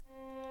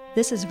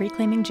This is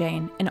Reclaiming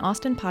Jane, an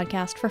Austen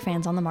podcast for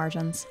fans on the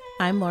margins.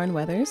 I'm Lauren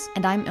Weathers.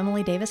 And I'm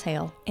Emily Davis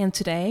Hale. And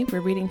today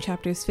we're reading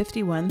chapters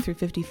 51 through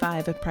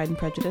 55 of Pride and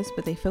Prejudice,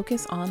 but they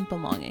focus on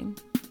belonging.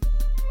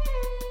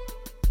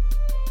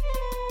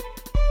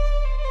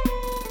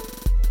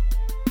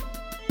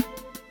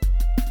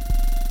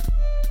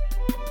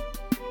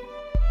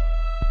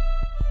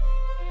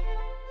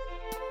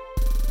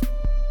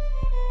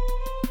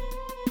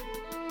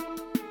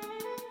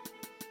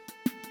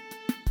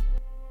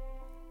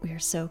 We're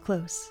so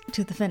close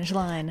to the finish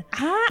line.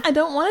 I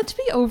don't want it to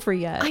be over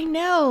yet. I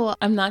know.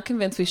 I'm not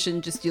convinced we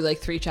shouldn't just do like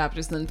 3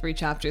 chapters and then 3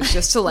 chapters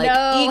just to like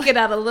No. eke it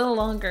out a little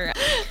longer.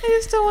 I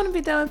just don't want to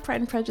be done with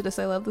Pride and Prejudice.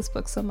 I love this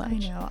book so much. I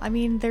know. I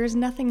mean, there's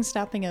nothing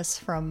stopping us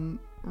from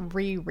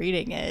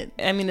rereading it.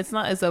 I mean, it's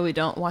not as though we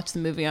don't watch the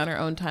movie on our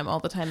own time all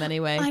the time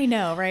anyway. I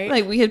know, right?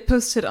 Like, we had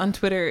posted on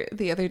Twitter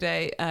the other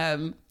day,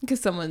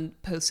 because someone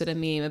posted a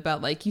meme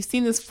about, like, you've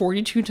seen this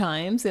 42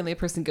 times, and the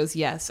person goes,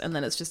 yes, and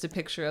then it's just a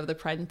picture of the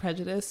Pride and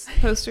Prejudice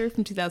poster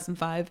from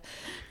 2005,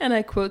 and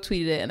I quote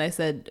tweeted it, and I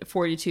said,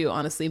 42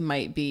 honestly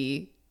might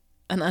be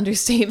an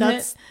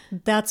understatement.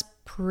 That's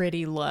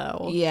pretty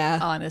low. Yeah.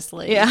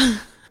 Honestly. Yeah.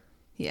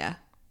 Yeah.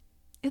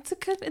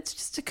 It's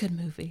just a good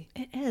movie.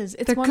 It is.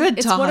 They're good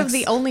It's one of talks.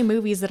 the only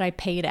movies that I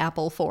paid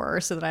Apple for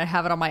so that I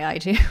have it on my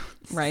iTunes.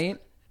 Right?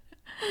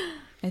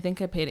 I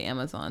think I paid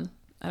Amazon.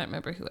 I don't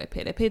remember who I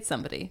paid. I paid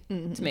somebody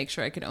to make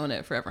sure I could own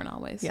it forever and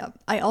always. Yeah.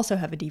 I also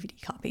have a DVD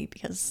copy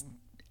because,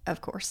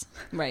 of course.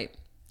 Right.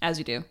 As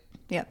you do.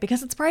 Yeah,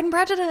 because it's Pride and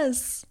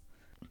Prejudice.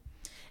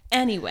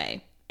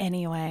 Anyway,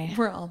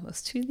 We're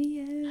almost to the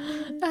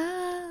end.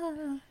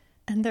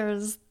 and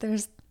there's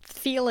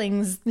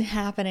feelings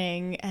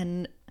happening,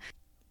 and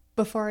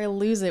before I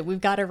lose it,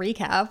 we've got a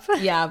recap.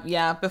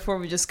 Yeah. Before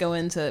we just go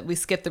into, we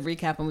skip the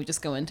recap and we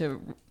just go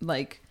into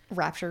like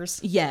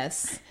Raptures.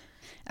 yes.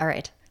 All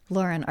right.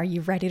 Lauren, are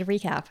you ready to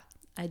recap?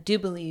 I do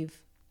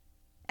believe.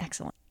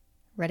 Excellent.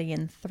 Ready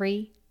in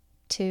 3,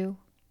 2,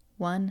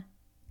 1,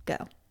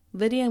 go.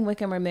 Lydia and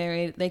Wickham are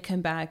married. They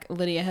come back.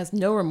 Lydia has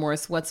no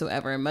remorse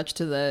whatsoever, much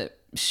to the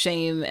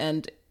shame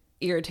and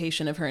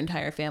irritation of her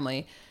entire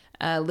family.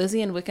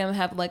 Lizzie and Wickham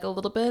have like a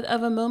little bit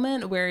of a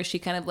moment where she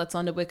kind of lets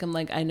on to Wickham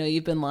like, I know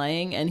you've been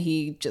lying, and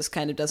he just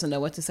kind of doesn't know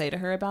what to say to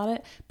her about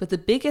it. But the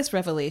biggest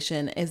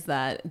revelation is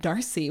that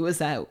Darcy was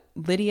at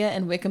Lydia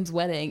and Wickham's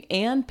wedding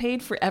and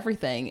paid for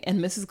everything. And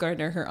Mrs.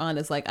 Gardner, her aunt,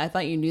 is like, I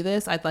thought you knew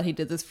this. I thought he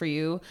did this for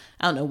you.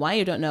 I don't know why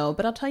you don't know,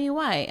 but I'll tell you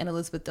why. And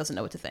Elizabeth doesn't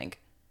know what to think.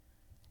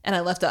 And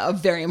I left out a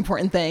very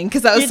important thing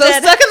because I was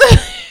stuck in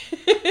the...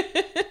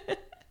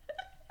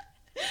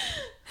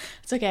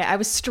 It's okay. I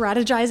was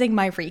strategizing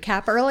my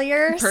recap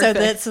earlier so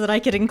that I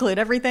could include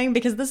everything,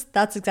 because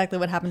that's exactly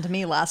what happened to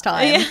me last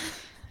time. Yeah.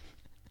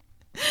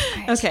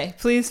 Right. Okay,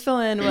 please fill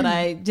in what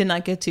I did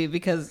not get to,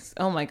 because,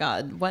 oh my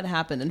God, what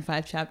happened in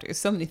 5 chapters?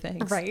 So many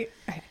things. Right.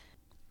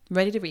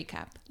 Ready to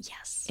recap.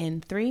 Yes. In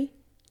 3,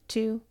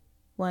 2,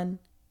 1,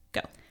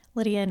 go.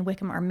 Lydia and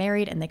Wickham are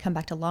married and they come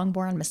back to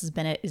Longbourn. Mrs.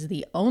 Bennet is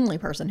the only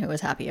person who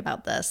is happy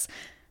about this.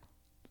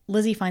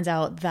 Lizzie finds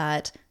out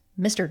that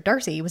Mr.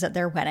 Darcy was at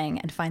their wedding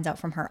and finds out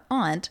from her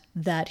aunt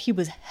that he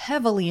was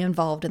heavily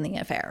involved in the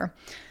affair.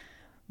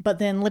 But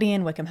then Lydia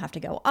and Wickham have to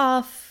go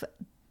off.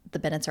 The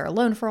Bennets are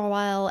alone for a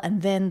while,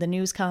 and then the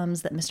news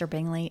comes that Mr.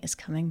 Bingley is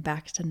coming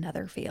back to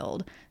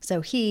Netherfield.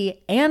 So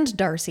he and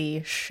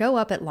Darcy show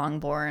up at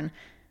Longbourn.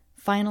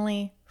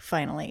 Finally,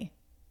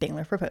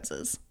 Bingley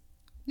proposes.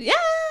 Yeah!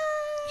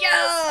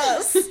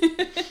 Yes!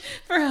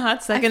 For a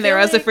hot second there,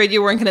 I was afraid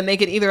you weren't going to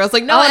make it either. I was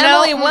like, no, Oh,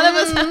 Emily, no. one of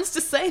us has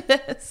to say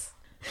this.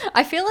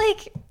 I feel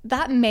like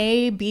that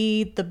may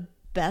be the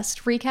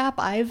best recap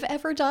I've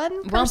ever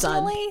done,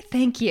 personally. Well done.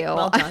 Thank you.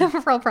 Well done.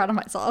 I'm real proud of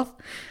myself.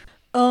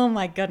 Oh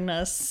my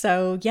goodness.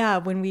 So yeah,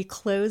 when we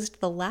closed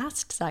the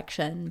last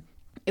section,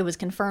 it was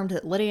confirmed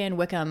that Lydia and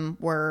Wickham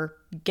were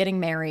getting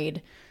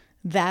married.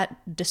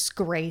 That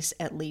disgrace,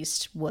 at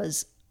least,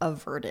 was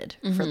averted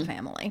for the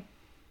family.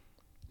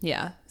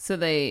 Yeah. So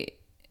they,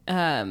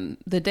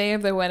 the day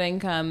of their wedding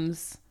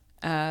comes,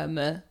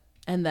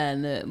 and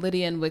then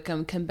Lydia and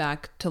Wickham come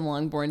back to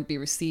Longbourn to be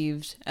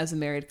received as a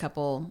married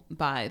couple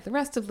by the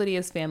rest of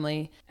Lydia's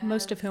family.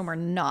 Most of whom are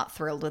not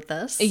thrilled with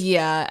this.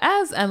 Yeah,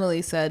 as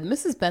Emily said,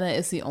 Mrs. Bennet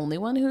is the only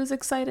one who is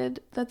excited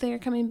that they are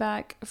coming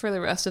back. For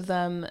the rest of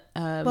them,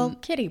 Well,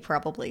 Kitty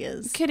probably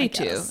is. Kitty I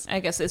too. guess. I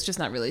guess it's just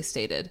not really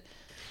stated.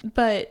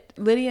 But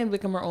Lydia and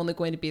Wickham are only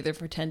going to be there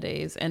for 10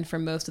 days, and for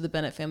most of the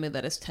Bennet family,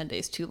 that is 10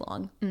 days too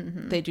long.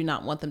 Mm-hmm. They do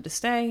not want them to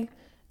stay,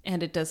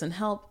 and it doesn't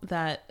help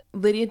that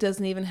Lydia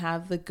doesn't even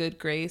have the good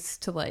grace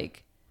to,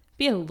 like,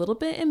 be a little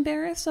bit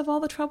embarrassed of all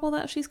the trouble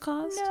that she's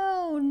caused.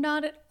 No,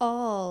 not at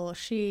all.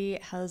 She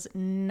has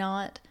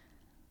not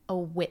a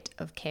whit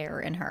of care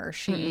in her.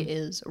 She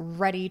is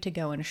ready to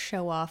go and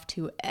show off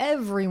to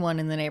everyone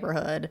in the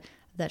neighborhood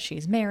that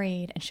she's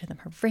married and show them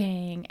her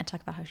ring and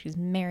talk about how she's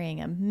marrying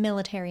a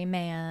military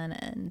man.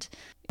 And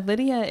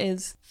Lydia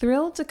is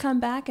thrilled to come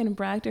back and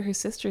brag to her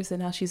sisters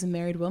and how she's a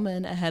married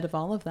woman ahead of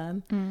all of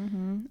them.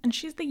 And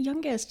she's the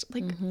youngest.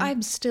 Like,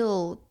 I'm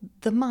still,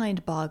 the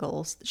mind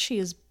boggles. She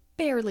is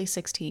barely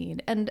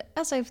 16. And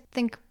as I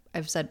think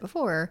I've said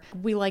before,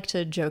 we like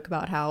to joke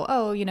about how,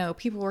 oh, you know,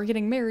 people were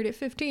getting married at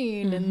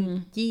 15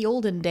 in ye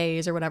olden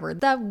days or whatever.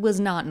 That was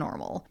not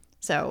normal.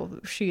 So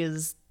she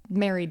is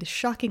married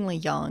shockingly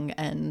young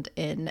and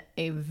in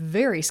a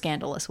very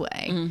scandalous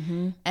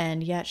way.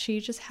 And yet she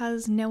just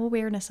has no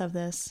awareness of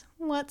this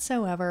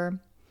whatsoever.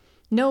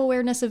 No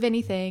awareness of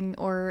anything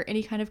or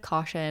any kind of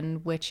caution,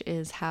 which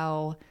is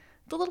how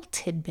the little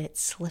tidbit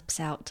slips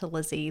out to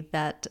Lizzie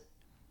that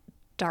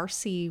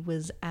Darcy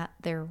was at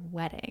their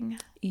wedding.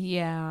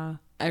 Yeah.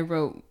 I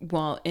wrote,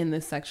 while in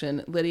this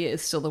section, Lydia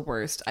is still the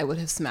worst. I would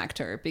have smacked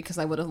her because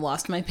I would have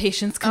lost my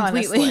patience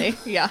completely.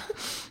 Honestly, yeah.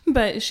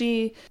 But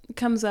she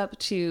comes up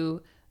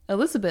to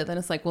Elizabeth and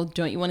it's like, well,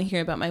 don't you want to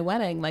hear about my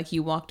wedding? Like,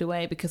 you walked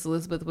away, because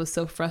Elizabeth was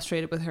so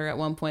frustrated with her at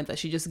one point that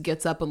she just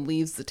gets up and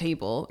leaves the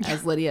table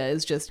as Lydia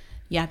is just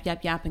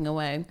yapping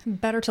away.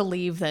 Better to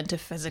leave than to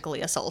physically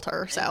assault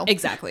her, so.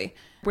 Exactly.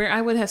 Where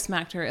I would have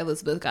smacked her,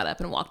 Elizabeth got up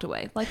and walked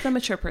away, like the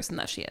mature person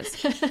that she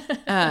is.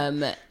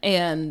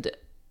 And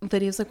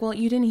Lydia's like, well,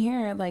 you didn't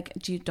hear, like,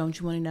 don't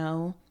you want to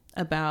know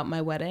about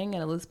my wedding?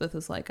 And Elizabeth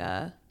was like,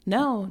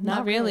 no,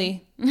 not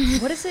really.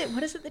 What is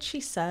it that she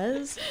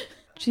says?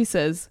 She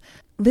says,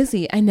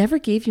 Lizzie, I never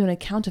gave you an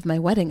account of my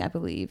wedding, I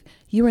believe.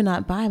 You were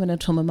not by when I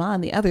told Mama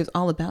and the others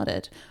all about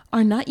it.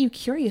 Are not you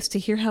curious to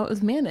hear how it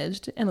was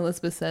managed? And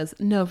Elizabeth says,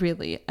 no,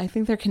 really. I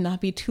think there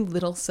cannot be too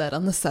little said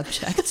on the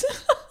subject.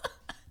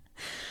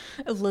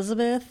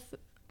 Elizabeth,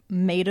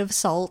 maid of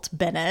salt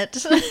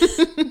Bennett,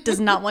 does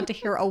not want to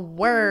hear a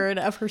word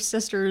of her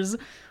sister's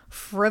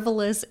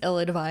frivolous,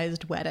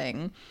 ill-advised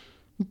wedding.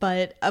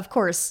 But, of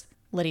course,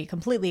 Lydia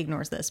completely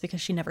ignores this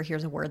because she never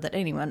hears a word that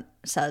anyone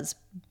says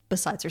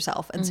besides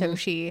herself. And so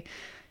she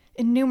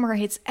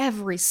enumerates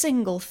every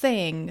single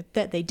thing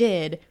that they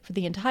did for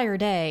the entire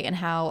day and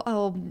how,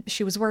 oh,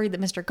 she was worried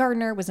that Mr.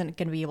 Gardner wasn't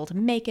going to be able to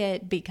make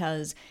it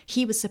because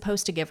he was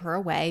supposed to give her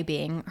away,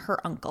 being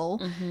her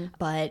uncle,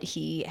 but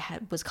he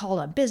was called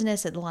on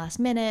business at the last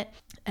minute.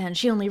 And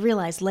she only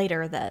realized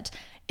later that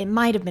it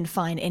might have been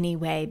fine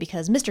anyway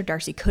because Mr.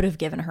 Darcy could have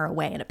given her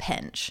away in a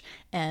pinch.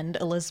 And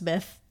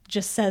Elizabeth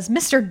just says,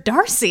 Mr.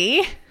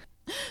 Darcy?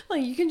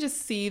 Like, you can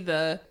just see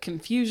the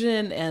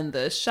confusion and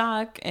the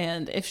shock.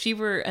 And if she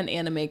were an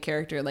anime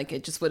character, like,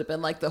 it just would have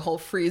been like the whole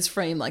freeze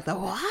frame, like the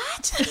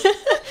what?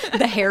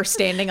 The hair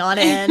standing on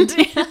end.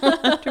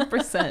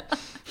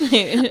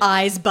 100%.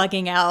 Eyes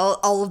bugging out,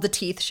 all of the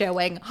teeth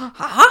showing.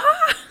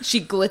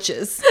 She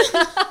glitches.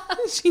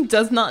 She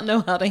does not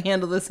know how to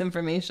handle this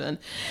information.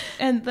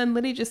 And then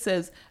Lydia just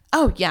says,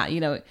 oh, yeah, you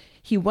know,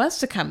 he was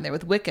to come there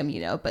with Wickham,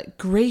 you know, but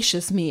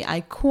gracious me,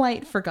 I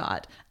quite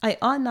forgot. I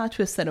ought not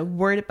to have said a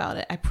word about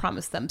it. I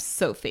promised them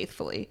so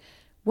faithfully.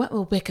 What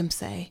will Wickham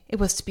say? It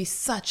was to be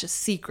such a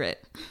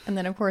secret. And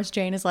then, of course,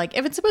 Jane is like,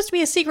 if it's supposed to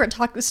be a secret,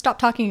 stop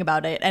talking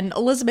about it. And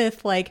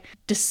Elizabeth, like,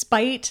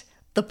 despite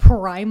the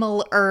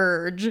primal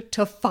urge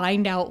to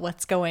find out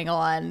what's going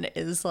on,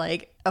 is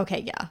like,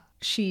 okay, yeah.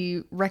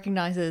 She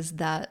recognizes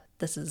that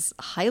this is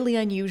highly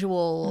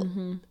unusual,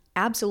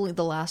 absolutely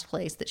the last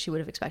place that she would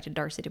have expected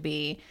Darcy to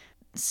be,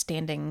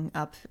 standing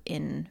up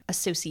in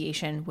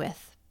association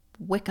with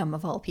Wickham,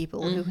 of all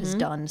people, who has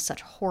done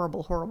such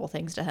horrible, horrible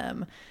things to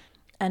him.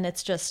 And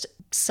it's just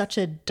such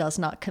a does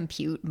not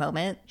compute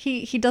moment.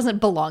 He doesn't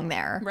belong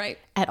there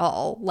at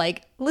all.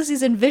 Like,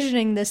 Lizzie's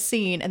envisioning this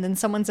scene, and then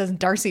someone says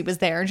Darcy was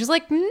there, and she's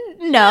like,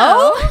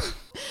 no.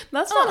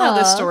 That's not how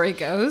this story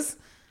goes.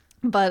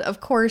 But, of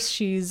course,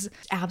 she's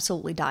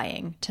absolutely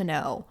dying to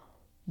know,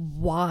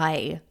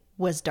 why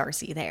was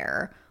Darcy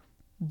there?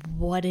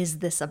 What is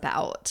this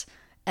about?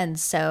 And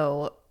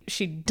so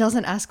she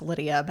doesn't ask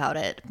Lydia about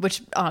it,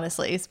 which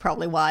honestly is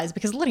probably wise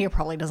because Lydia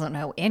probably doesn't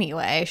know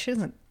anyway. She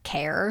doesn't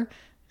care.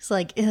 It's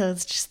like,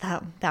 it's just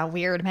that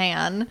weird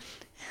man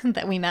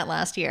that we met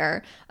last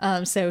year.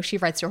 So she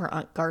writes to her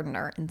Aunt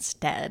Gardner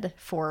instead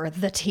for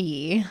the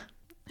tea.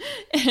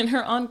 And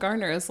her Aunt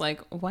Gardner is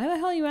like, why the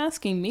hell are you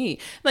asking me?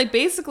 Like,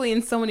 basically,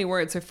 in so many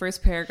words, her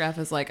first paragraph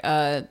is like,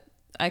 I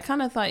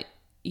kind of thought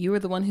you were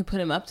the one who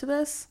put him up to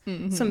this.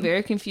 So I'm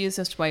very confused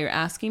as to why you're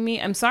asking me.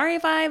 I'm sorry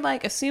if I,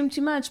 like, assumed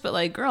too much, but,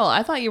 like, girl,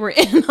 I thought you were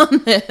in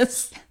on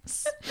this.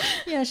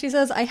 Yeah, she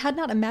says, I had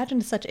not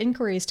imagined such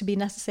inquiries to be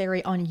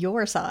necessary on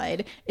your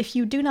side. If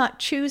you do not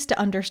choose to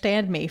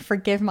understand me,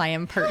 forgive my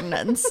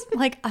impertinence.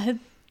 Like,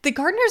 the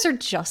Gardners are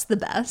just the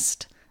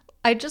best.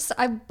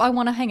 I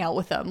want to hang out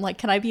with them. Like,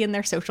 can I be in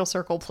their social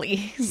circle,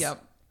 please?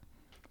 Yep.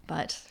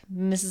 But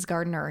Mrs.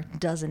 Gardner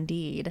does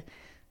indeed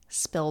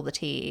spill the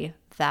tea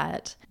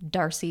that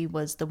Darcy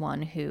was the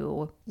one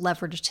who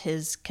leveraged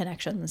his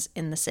connections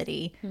in the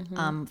city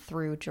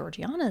through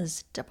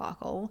Georgiana's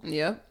debacle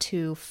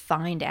to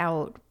find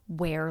out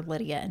where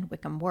Lydia and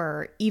Wickham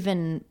were,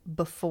 even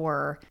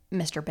before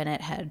Mr.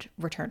 Bennet had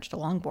returned to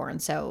Longbourn.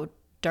 So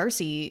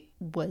Darcy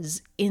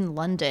was in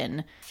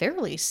London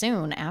fairly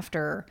soon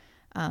after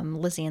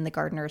Lizzie and the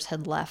Gardners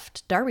had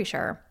left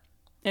Derbyshire.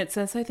 It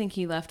says, I think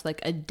he left like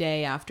a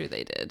day after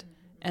they did.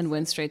 and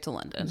went straight to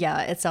London.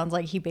 Yeah, it sounds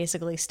like he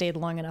basically stayed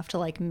long enough to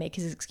like make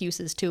his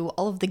excuses to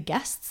all of the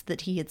guests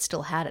that he had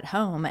still had at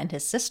home and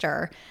his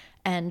sister,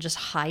 and just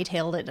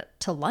hightailed it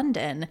to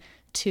London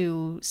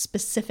to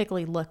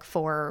specifically look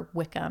for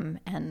Wickham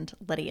and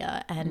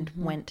Lydia, and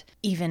went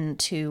even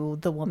to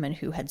the woman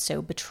who had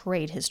so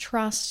betrayed his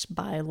trust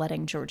by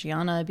letting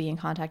Georgiana be in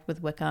contact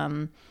with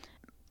Wickham.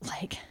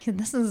 Like,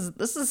 this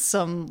is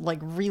some like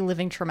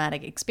reliving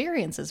traumatic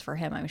experiences for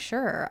him, I'm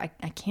sure.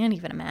 I can't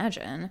even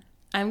imagine.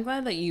 I'm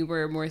glad that you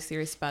were more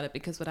serious about it,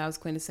 because what I was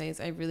going to say is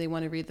I really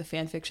want to read the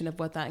fan fiction of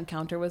what that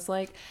encounter was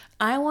like.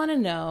 I want to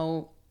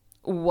know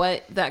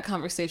what that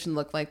conversation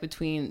looked like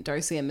between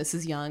Darcy and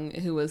Mrs. Young,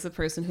 who was the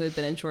person who had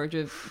been in charge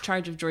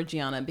of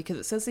Georgiana, because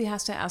it says he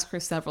has to ask her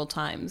several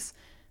times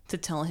to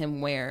tell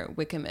him where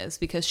Wickham is,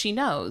 because she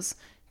knows,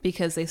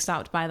 because they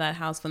stopped by that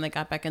house when they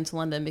got back into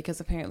London, because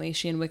apparently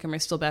she and Wickham are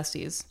still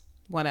besties,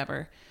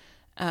 whatever,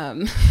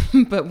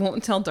 but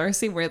won't tell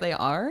Darcy where they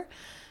are.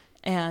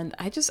 And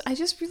I just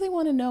really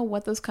want to know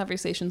what those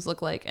conversations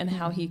look like, and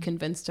how he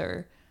convinced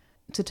her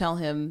to tell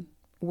him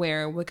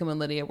where Wickham and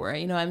Lydia were.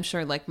 You know, I'm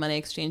sure like money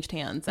exchanged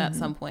hands at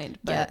some point.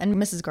 But yeah, and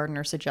Mrs.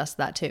 Gardner suggests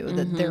that too,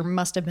 that there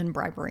must have been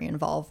bribery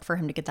involved for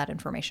him to get that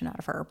information out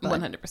of her. But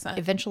 100%.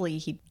 Eventually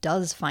he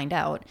does find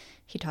out.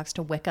 He talks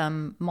to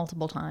Wickham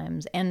multiple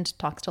times and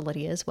talks to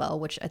Lydia as well,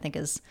 which I think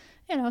is,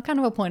 you know, kind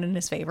of a point in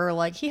his favor.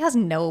 Like, he has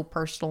no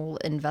personal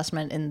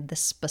investment in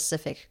this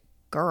specific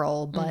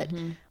girl, but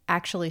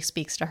actually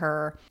speaks to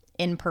her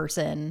in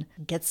person,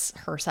 gets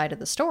her side of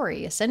the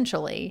story,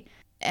 essentially.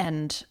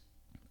 And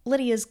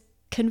Lydia's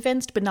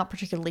convinced but not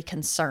particularly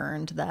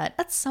concerned that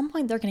at some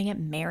point they're going to get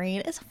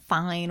married. It's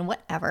fine,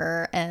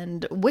 whatever.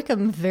 And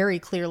Wickham very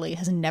clearly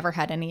has never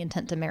had any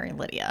intent to marry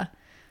Lydia.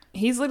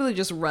 He's literally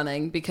just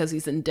running because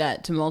he's in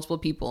debt to multiple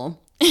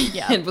people.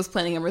 Yeah. And was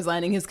planning on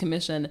resigning his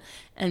commission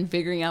and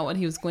figuring out what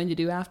he was going to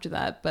do after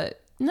that.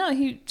 But no,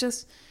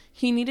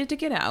 he needed to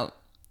get out.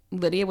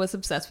 Lydia was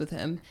obsessed with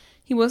him.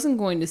 He wasn't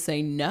going to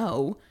say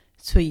no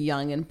to a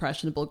young,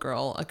 impressionable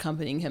girl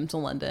accompanying him to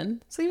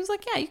London. So he was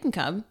like, yeah, you can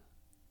come.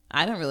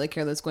 I don't really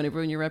care that's going to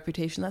ruin your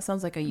reputation. That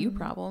sounds like a you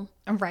problem.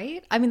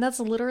 Right? I mean, that's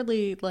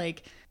literally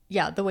like,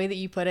 yeah, the way that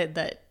you put it,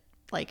 that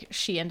like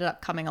she ended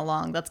up coming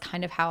along. That's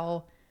kind of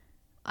how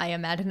I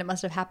imagine it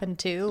must have happened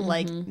too.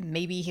 Like,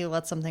 maybe he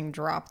let something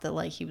drop that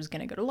like he was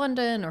going to go to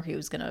London, or he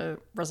was going to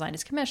resign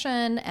his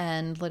commission.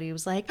 And Lydia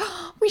was like,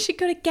 oh, we should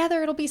go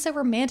together. It'll be so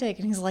romantic.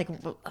 And he's like,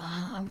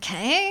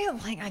 okay,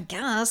 like, I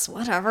guess,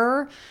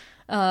 whatever.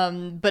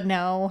 But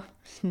now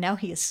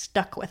he is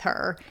stuck with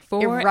her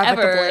Forever.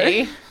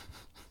 irrevocably.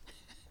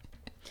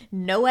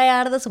 No way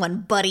out of this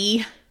one,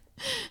 buddy.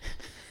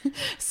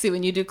 See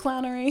when you do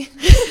clownery.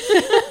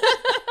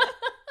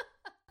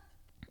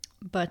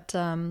 But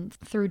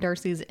through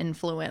Darcy's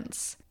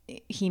influence,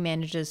 he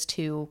manages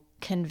to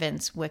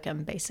convince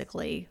Wickham,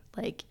 basically,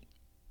 like,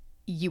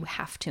 you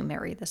have to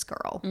marry this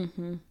girl.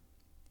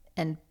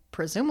 And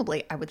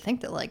presumably, I would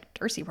think that, like,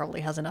 Darcy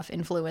probably has enough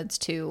influence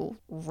to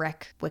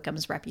wreck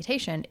Wickham's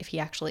reputation if he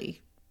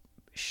actually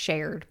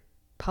shared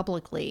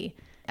publicly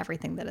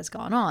everything that has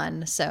gone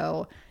on.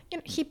 So, you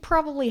know, he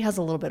probably has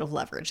a little bit of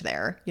leverage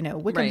there. You know,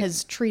 Wickham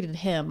has treated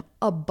him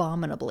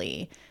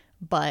abominably,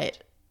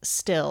 but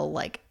still,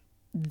 like,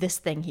 this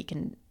thing he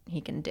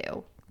can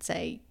do.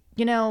 Say,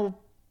 you know,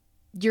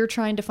 you're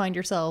trying to find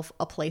yourself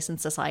a place in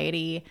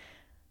society.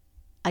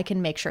 I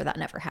can make sure that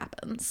never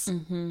happens.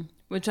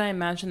 Which I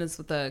imagine is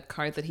the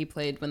card that he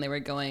played when they were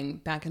going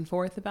back and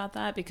forth about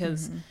that,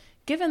 because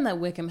given that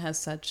Wickham has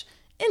such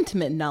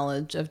intimate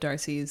knowledge of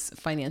Darcy's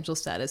financial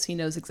status, he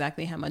knows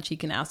exactly how much he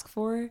can ask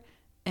for,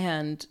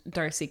 and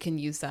Darcy can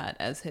use that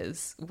as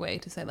his way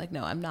to say, like,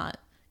 no, I'm not.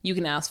 You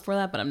can ask for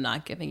that, but I'm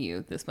not giving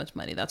you this much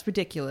money. That's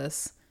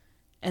ridiculous.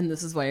 And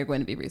this is why you're going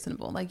to be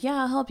reasonable. Like, yeah,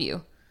 I'll help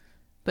you,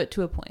 but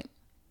to a point.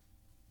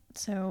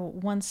 So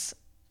once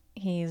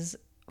he's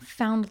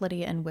found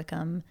Lydia and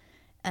Wickham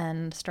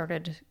and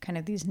started kind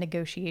of these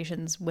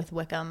negotiations with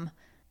Wickham,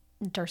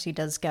 Darcy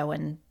does go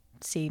and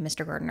see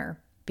Mr. Gardner,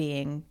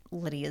 being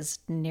Lydia's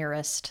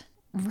nearest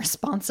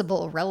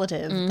responsible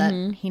relative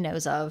that he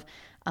knows of.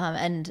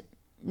 And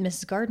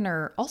Mrs.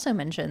 Gardner also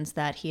mentions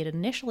that he had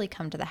initially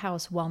come to the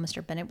house while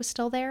Mr. Bennet was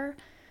still there,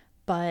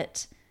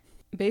 but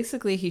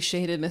basically he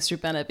shaded Mr.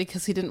 Bennet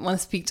because he didn't want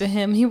to speak to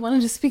him. He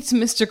wanted to speak to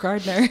Mr.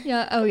 Gardner.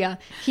 Yeah. Oh, yeah.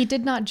 He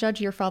did not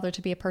judge your father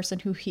to be a person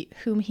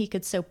whom he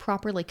could so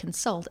properly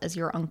consult as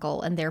your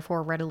uncle, and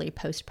therefore readily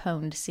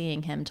postponed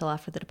seeing him till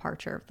after the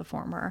departure of the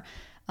former.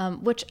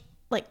 Which,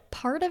 like,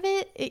 part of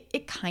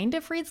it kind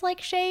of reads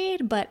like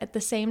shade, but at the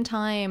same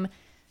time,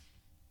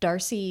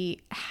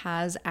 Darcy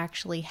has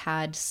actually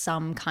had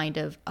some kind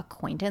of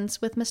acquaintance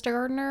with Mr.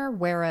 Gardner,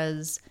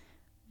 whereas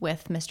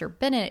with Mr.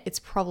 Bennet, it's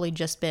probably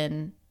just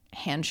been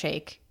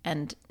handshake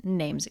and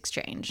names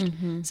exchanged.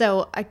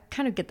 So I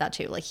kind of get that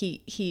too. Like,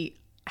 he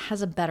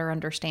has a better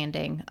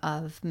understanding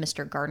of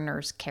Mr.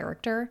 Gardner's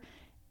character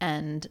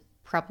and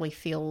probably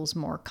feels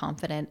more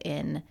confident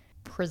in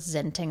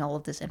presenting all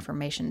of this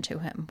information to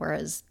him,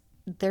 whereas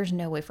there's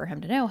no way for him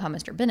to know how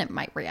Mr. Bennet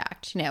might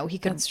react. You know, he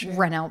could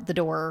run out the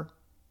door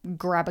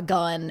grab a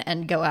gun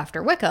and go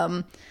after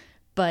Wickham,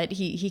 but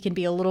he can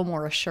be a little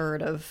more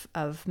assured of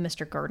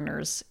Mr.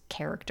 Gardner's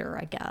character,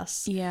 I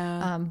guess.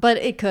 Yeah. But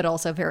it could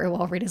also very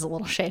well read as a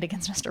little shade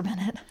against Mr.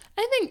 Bennet.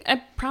 I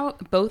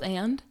think both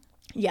and.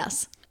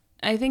 Yes.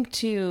 I think,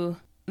 too,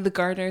 the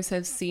Gardners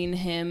have seen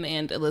him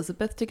and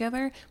Elizabeth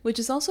together, which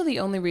is also the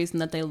only reason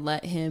that they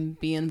let him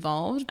be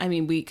involved. I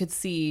mean, we could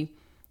see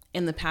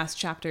in the past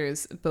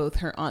chapters, both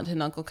her aunt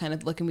and uncle kind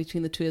of looking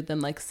between the two of them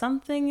like,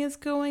 something is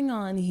going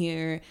on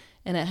here,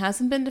 and it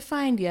hasn't been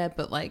defined yet,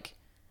 but like,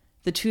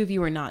 the two of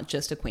you are not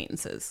just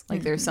acquaintances.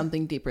 Like, there's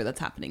something deeper that's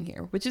happening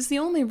here, which is the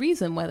only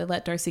reason why they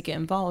let Darcy get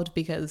involved,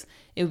 because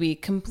it would be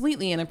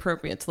completely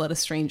inappropriate to let a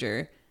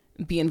stranger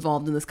be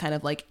involved in this kind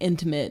of like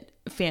intimate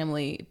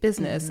family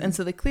business. And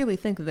so they clearly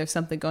think that there's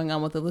something going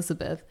on with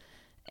Elizabeth.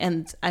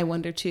 And I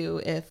wonder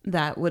too if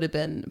that would have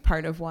been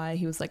part of why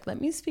he was like,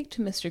 let me speak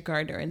to Mr.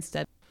 Gardner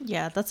instead.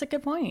 Yeah, that's a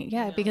good point.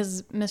 Yeah,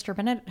 because Mr.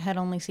 Bennet had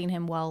only seen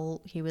him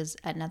while he was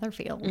at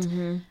Netherfield.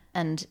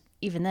 And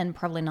even then,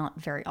 probably not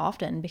very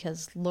often,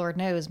 because Lord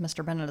knows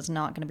Mr. Bennet is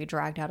not going to be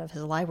dragged out of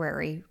his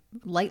library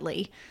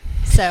lightly.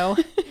 So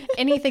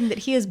anything that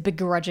he is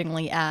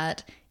begrudgingly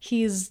at,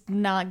 he's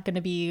not going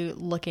to be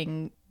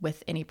looking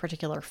with any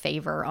particular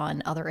favor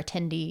on other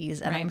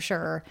attendees. And I'm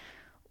sure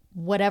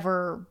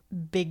whatever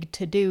big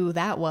to-do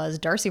that was,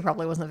 Darcy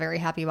probably wasn't very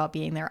happy about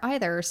being there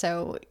either.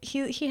 So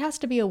he has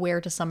to be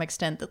aware to some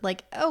extent that,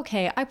 like,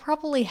 okay, I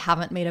probably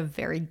haven't made a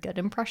very good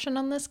impression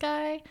on this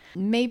guy.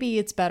 Maybe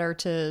it's better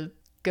to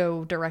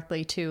go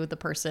directly to the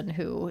person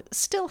who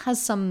still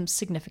has some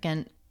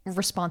significant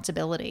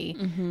responsibility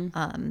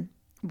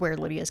where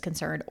Lydia is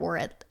concerned, or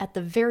at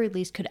the very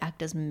least could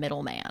act as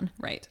middleman.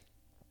 Right.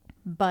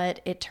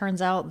 But it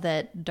turns out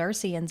that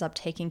Darcy ends up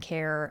taking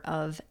care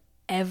of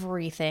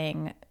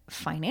everything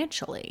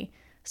financially.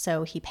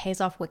 So he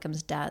pays off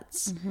Wickham's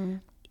debts.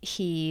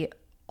 He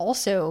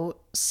also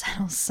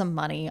settles some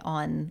money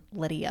on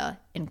Lydia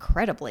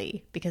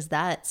incredibly, because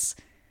that's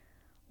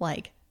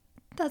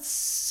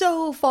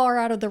so far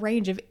out of the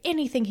range of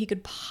anything he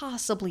could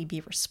possibly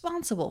be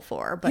responsible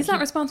for. But he's not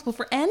responsible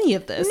for any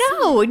of this.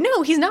 No,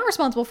 he's not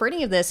responsible for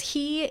any of this.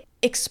 He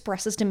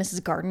expresses to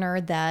Mrs.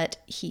 Gardner that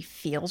he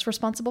feels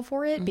responsible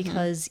for it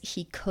because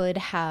he could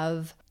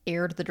have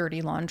aired the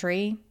dirty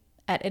laundry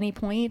at any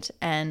point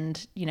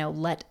and,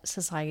 let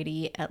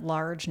society at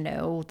large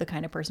know the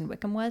kind of person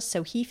Wickham was.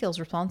 So he feels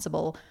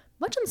responsible,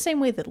 much in the same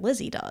way that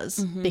Lizzie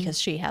does, because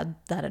she had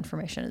that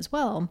information as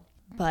well.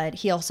 But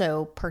he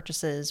also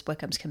purchases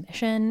Wickham's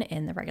commission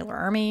in the regular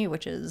army,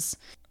 which is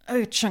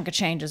a chunk of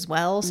change as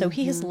well. So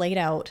he has laid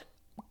out,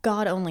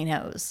 God only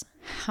knows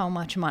how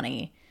much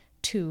money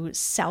to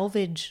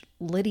salvage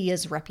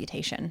Lydia's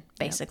reputation,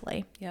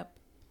 basically. Yep.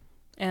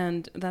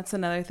 And that's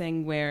another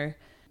thing where,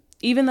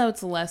 even though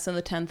it's less than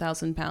the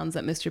 £10,000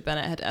 that Mr.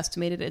 Bennet had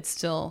estimated, it's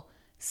still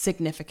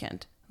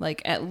significant.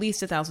 Like, at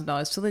least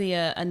 $1,000 to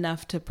Lydia,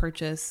 enough to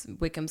purchase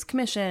Wickham's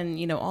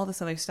commission, all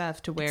this other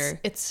stuff to where...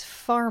 It's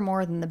far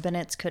more than the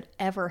Bennets could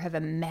ever have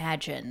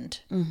imagined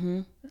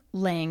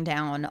laying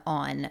down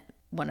on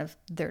one of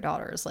their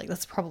daughters. Like,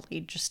 that's probably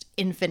just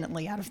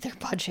infinitely out of their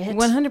budget.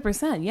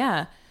 100%,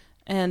 yeah.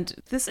 And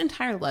this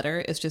entire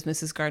letter is just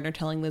Mrs. Gardner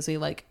telling Lizzie,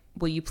 like,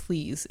 will you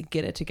please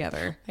get it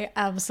together? I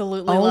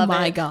absolutely love it. Oh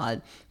my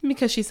God.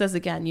 Because she says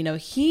again,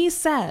 he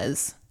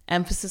says,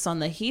 emphasis on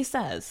the he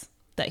says,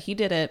 that he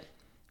did it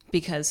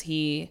because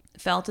he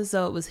felt as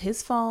though it was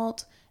his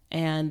fault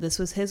and this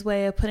was his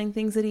way of putting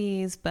things at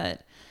ease.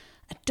 But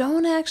I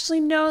don't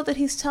actually know that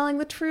he's telling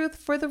the truth.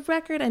 For the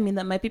record, I mean,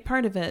 that might be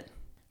part of it,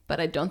 but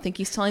I don't think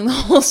he's telling the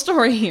whole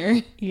story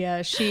here.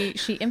 Yeah,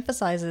 she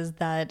emphasizes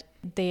that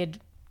they had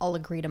all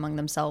agreed among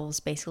themselves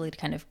basically to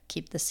kind of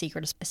keep the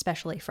secret,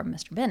 especially from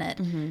Mr. Bennet.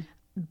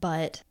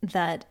 But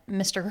that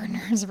Mr.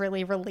 Gardner is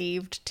really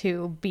relieved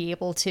to be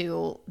able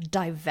to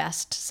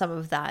divest some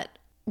of that,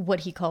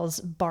 what he calls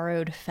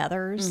borrowed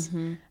feathers.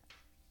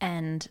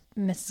 And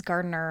Mrs.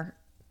 Gardner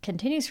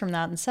continues from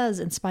that and says,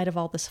 in spite of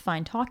all this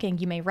fine talking,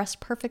 you may rest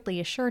perfectly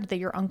assured that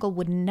your uncle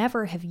would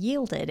never have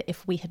yielded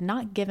if we had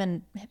not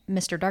given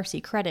Mr.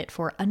 Darcy credit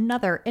for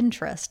another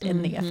interest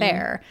in the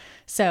affair.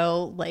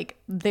 So, like,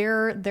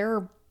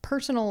 their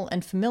personal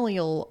and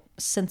familial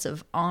sense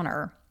of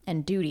honor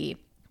and duty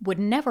would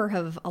never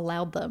have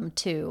allowed them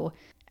to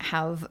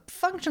have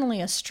functionally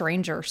a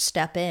stranger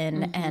step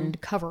in and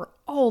cover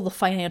all the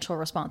financial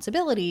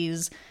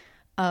responsibilities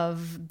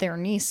of their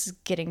niece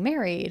getting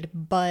married.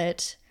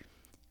 But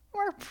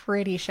we're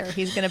pretty sure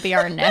he's going to be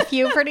our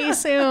nephew pretty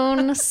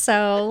soon.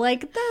 So,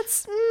 like,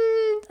 that's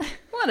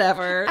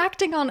whatever.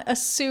 Acting on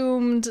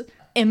assumed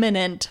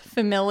imminent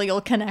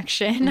familial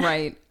connection.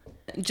 Right.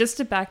 Just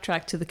to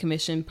backtrack to the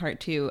commission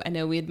part 2, I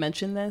know we had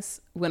mentioned this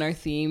when our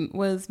theme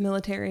was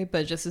military,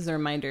 but just as a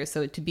reminder,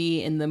 so to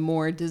be in the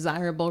more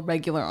desirable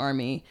regular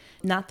army,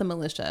 not the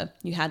militia,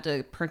 you had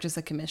to purchase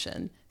a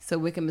commission. So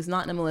Wickham is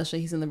not in a militia,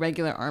 he's in the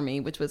regular army,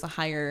 which was a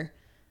higher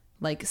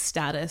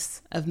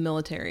status of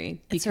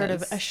military. It sort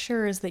of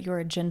assures that you're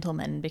a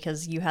gentleman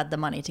because you had the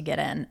money to get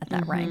in at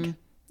that rank.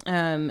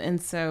 And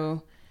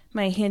so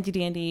My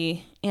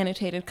handy-dandy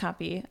annotated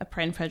copy of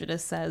Pride and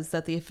Prejudice says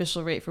that the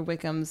official rate for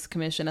Wickham's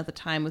commission at the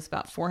time was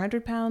about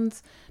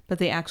 £400, but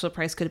the actual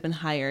price could have been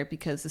higher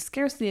because the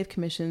scarcity of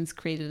commissions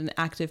created an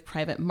active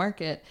private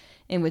market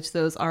in which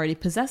those already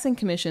possessing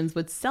commissions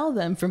would sell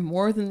them for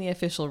more than the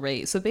official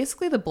rate. So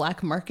basically the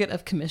black market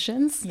of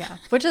commissions. Yeah,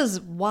 which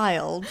is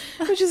wild.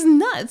 Which is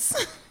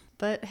nuts.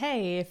 But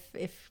hey,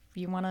 if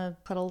you want to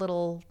put a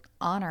little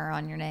honor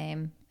on your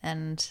name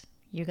and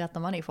you got the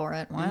money for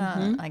it, why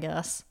not, I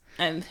guess.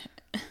 And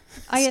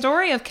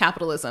story of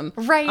capitalism.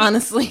 Right.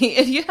 Honestly,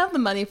 if you have the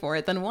money for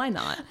it, then why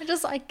not?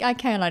 I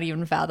cannot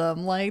even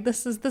fathom. Like,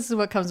 this is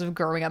what comes of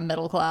growing up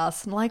middle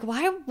class. I'm like,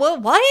 why?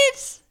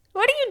 What?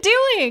 What are you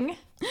doing?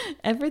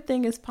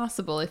 Everything is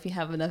possible if you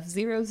have enough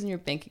zeros in your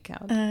bank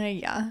account.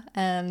 Yeah.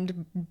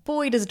 And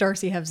boy, does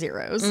Darcy have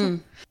zeros.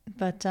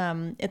 But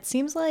it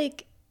seems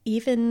like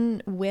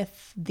even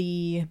with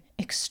the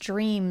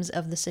extremes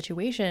of the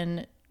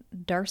situation,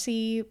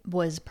 Darcy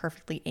was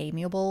perfectly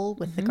amiable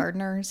with the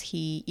Gardners.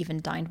 He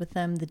even dined with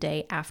them the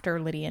day after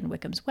Lydia and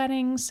Wickham's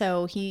wedding.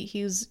 So he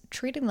was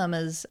treating them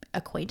as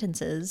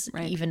acquaintances,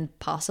 even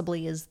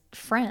possibly as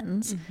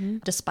friends,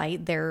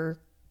 despite their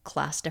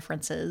class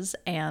differences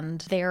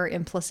and their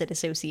implicit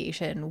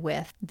association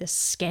with this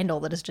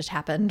scandal that has just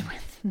happened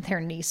with their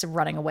niece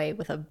running away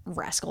with a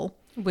rascal.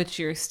 Which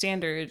your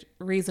standard,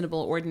 reasonable,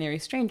 ordinary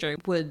stranger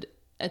would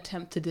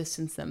attempt to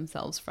distance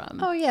themselves from.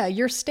 Oh yeah,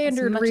 your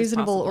standard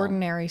reasonable possible.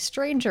 ordinary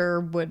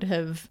stranger would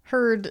have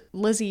heard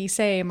Lizzie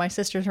say, "My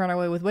sister's run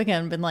away with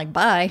Wickham," and been like,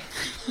 "Bye."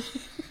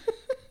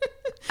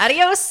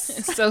 Adios.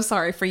 So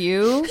sorry for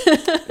you.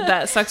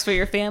 That sucks for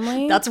your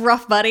family. That's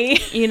rough, buddy.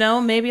 You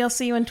know, maybe I'll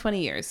see you in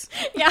 20 years.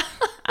 Yeah.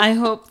 I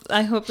hope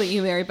that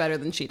you marry better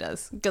than she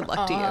does. Good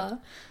luck to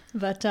you.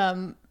 But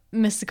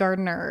Miss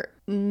Gardner,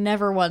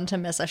 never one to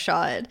miss a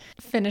shot,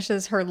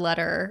 finishes her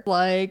letter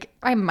like,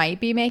 I might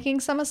be making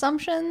some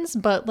assumptions,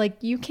 but like,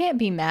 you can't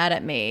be mad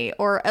at me,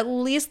 or at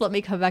least let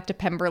me come back to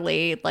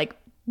Pemberley like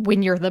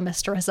when you're the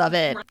mistress of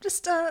it.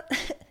 Just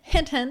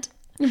hint hint.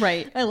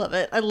 Right. I love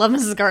it. I love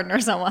Mrs. Gardner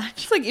so much.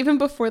 It's like even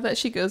before that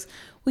she goes,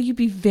 will you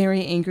be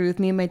very angry with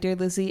me, my dear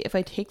Lizzie, if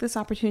I take this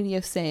opportunity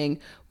of saying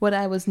what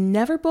I was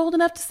never bold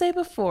enough to say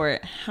before,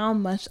 how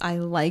much I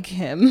like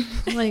him.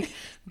 Like,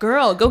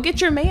 girl, go get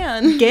your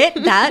man. Get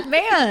that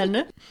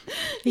man.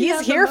 He's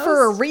here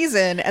for a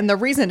reason, and the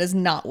reason is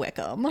not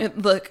Wickham.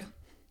 Look,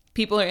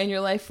 people are in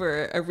your life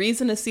for a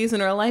reason, a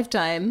season, or a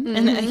lifetime,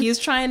 and he's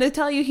trying to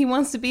tell you he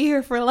wants to be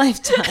here for a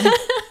lifetime.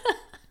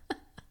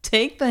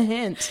 Take the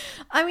hint.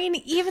 I mean,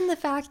 even the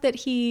fact that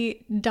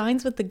he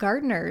dines with the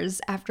Gardners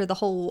after the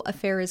whole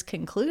affair is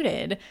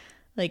concluded,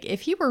 like,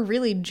 if he were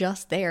really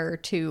just there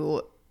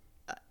to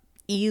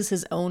ease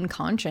his own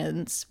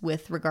conscience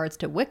with regards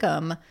to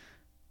Wickham,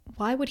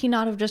 why would he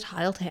not have just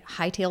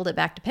hightailed it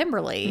back to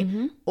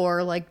Pemberley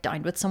or like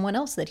dined with someone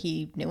else that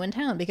he knew in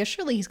town? Because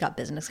surely he's got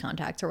business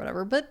contacts or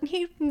whatever. But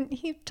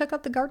he took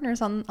up the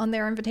Gardners on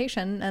their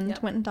invitation and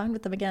went and dined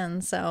with them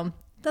again. So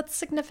that's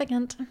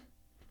significant.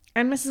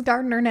 And Mrs.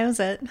 Gardner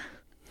knows it.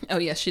 Oh,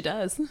 yes, she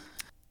does.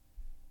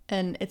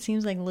 And it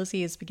seems like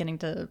Lizzie is beginning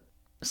to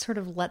sort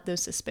of let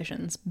those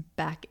suspicions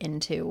back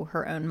into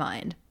her own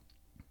mind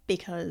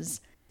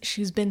because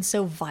she's been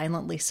so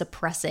violently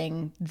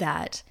suppressing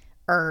that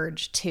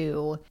urge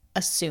to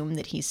assume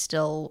that he's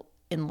still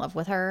in love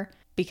with her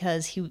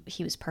because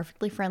he was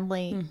perfectly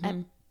friendly at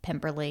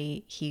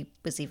Pemberley. He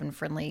was even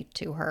friendly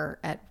to her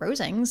at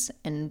Rosings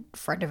in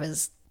front of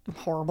his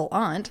horrible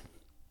aunt.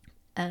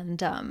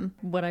 And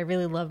what I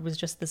really loved was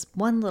just this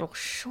one little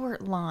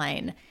short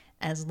line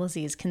as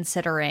Lizzie's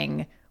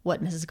considering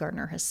what Mrs.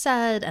 Gardner has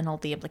said and all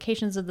the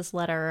implications of this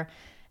letter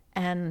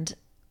and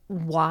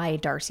why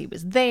Darcy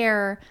was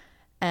there.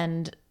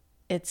 And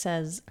it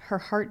says, her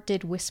heart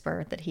did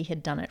whisper that he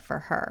had done it for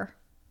her.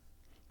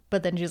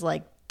 But then she's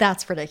like,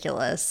 that's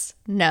ridiculous.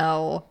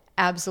 No,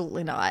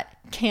 absolutely not.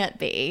 Can't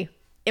be.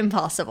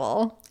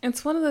 Impossible.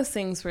 It's one of those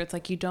things where it's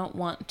like you don't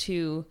want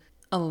to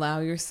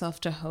allow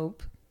yourself to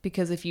hope.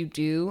 Because if you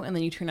do, and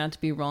then you turn out to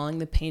be wrong,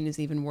 the pain is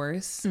even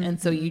worse.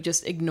 And so you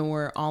just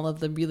ignore all of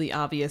the really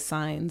obvious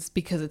signs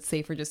because it's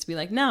safer just to be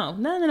like, no,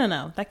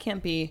 that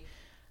can't be.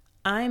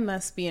 I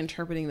must be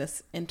interpreting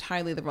this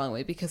entirely the wrong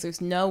way because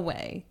there's no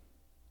way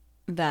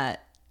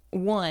that,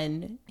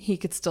 one, he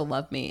could still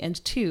love me,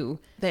 and two,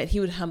 that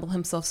he would humble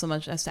himself so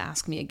much as to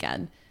ask me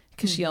again.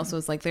 Because she also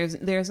was like,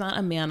 there's not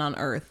a man on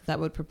earth that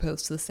would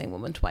propose to the same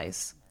woman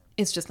twice.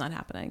 It's just not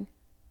happening.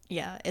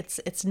 Yeah,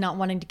 it's not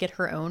wanting to get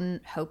her own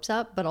hopes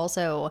up, but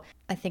also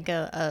I think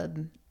a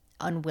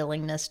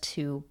unwillingness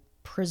to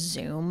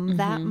presume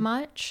that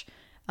much,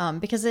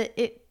 because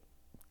it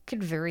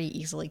could very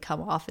easily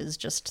come off as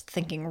just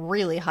thinking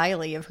really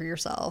highly of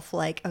yourself,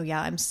 like, oh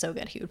yeah, I'm so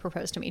good, he would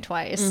propose to me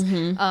twice.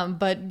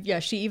 But yeah,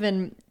 she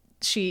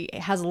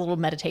has a little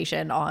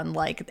meditation on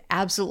like,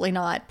 absolutely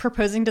not.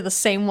 Proposing to the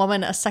same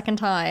woman a second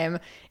time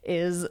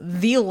is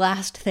the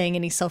last thing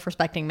any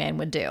self-respecting man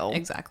would do.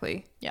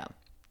 Exactly. Yeah.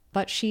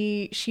 But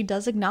she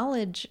does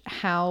acknowledge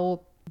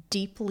how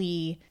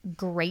deeply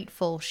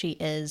grateful she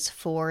is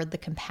for the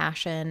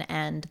compassion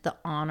and the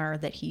honor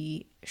that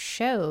he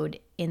showed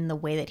in the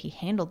way that he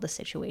handled the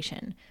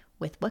situation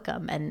with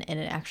Wickham. And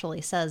it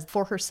actually says,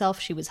 for herself,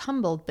 she was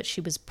humbled, but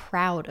she was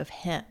proud of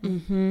him.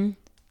 Mm-hmm.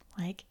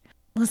 Like,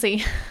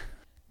 Lizzie,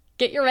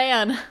 get your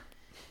man.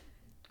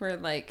 We're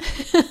like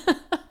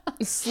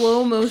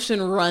slow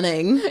motion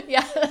running.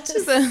 Yes.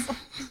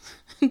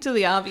 To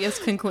the obvious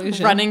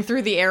conclusion. Running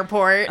through the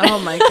airport. Oh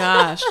my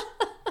gosh.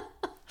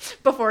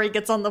 Before he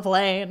gets on the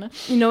plane.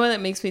 You know what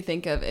that makes me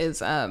think of is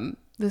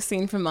the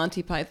scene from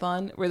Monty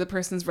Python where the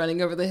person's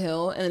running over the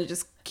hill and it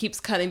just keeps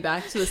cutting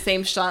back to the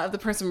same shot of the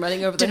person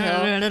running over the hill.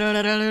 And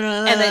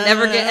they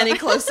never get any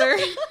closer.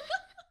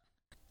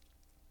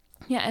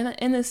 Yeah, and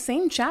in the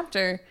same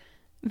chapter,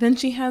 then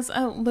she has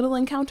a little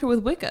encounter with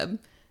Wickham.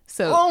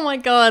 So oh my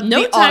god,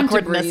 no the time to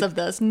awkwardness breathe. of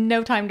this.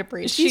 No time to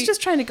breathe. She's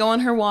just trying to go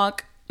on her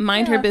walk,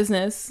 mind her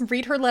business.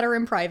 Read her letter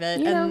in private.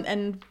 You know?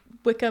 And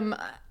Wickham,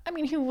 I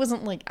mean, he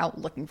wasn't like out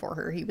looking for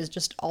her. He was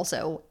just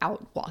also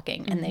out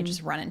walking, and they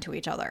just run into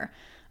each other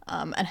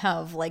and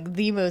have like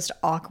the most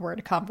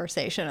awkward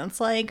conversation.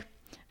 It's like,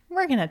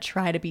 we're going to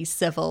try to be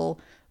civil,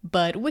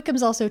 but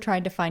Wickham's also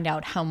trying to find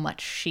out how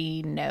much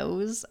she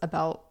knows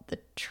about the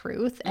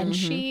truth. And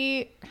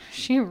she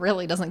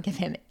really doesn't give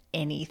him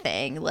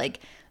anything,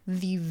 like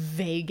the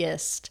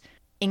vaguest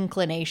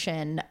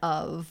inclination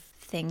of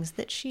things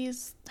that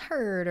she's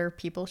heard or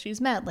people she's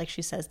met. Like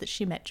she says that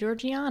she met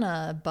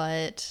Georgiana,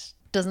 but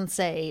doesn't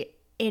say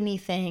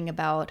anything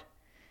about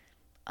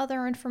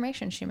other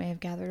information she may have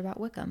gathered about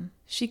Wickham.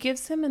 She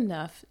gives him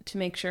enough to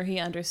make sure he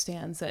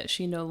understands that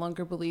she no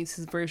longer believes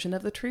his version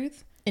of the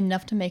truth.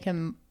 Enough to make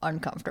him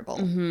uncomfortable.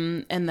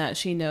 And that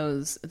she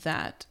knows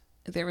that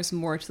there was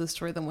more to the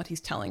story than what he's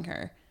telling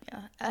her.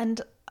 Yeah.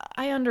 And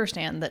I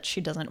understand that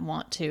she doesn't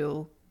want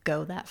to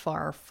go that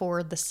far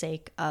for the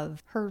sake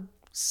of her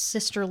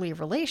sisterly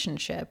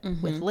relationship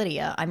with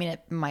Lydia. I mean,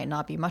 it might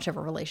not be much of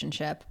a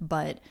relationship,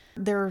 but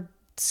they're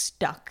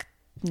stuck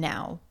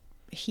now.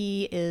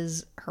 He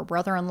is her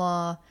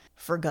brother-in-law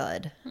for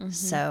good.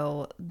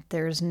 So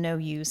there's no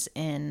use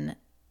in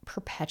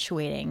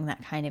perpetuating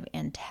that kind of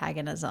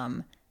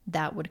antagonism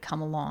that would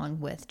come along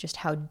with just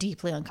how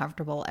deeply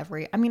uncomfortable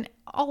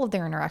all of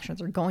their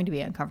interactions are going to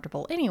be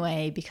uncomfortable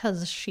anyway,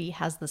 because she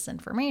has this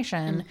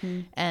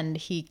information and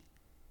he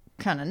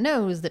kind of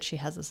knows that she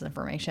has this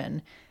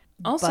information.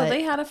 Also,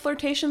 they had a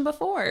flirtation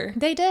before.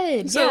 They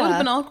did. So it would have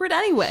been awkward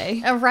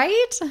anyway.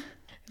 Right?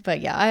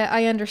 But yeah,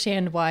 I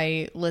understand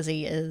why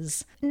Lizzie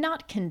is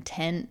not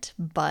content,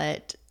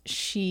 but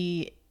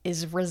she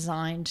is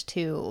resigned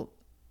to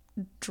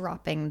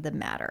dropping the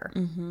matter.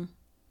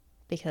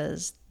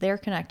 Because they're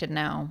connected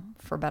now,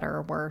 for better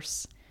or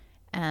worse.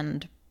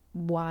 And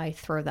why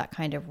throw that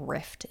kind of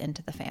rift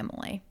into the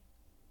family?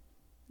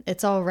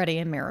 It's already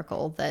a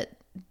miracle that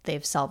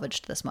they've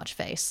salvaged this much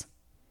face.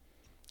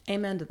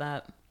 Amen to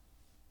that.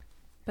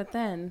 But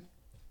then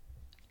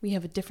we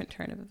have a different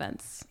turn of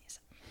events.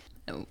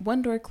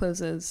 One door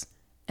closes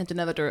and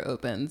another door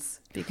opens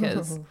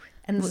because...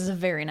 And this is a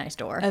very nice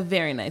door. A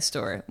very nice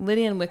door.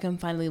 Lydia and Wickham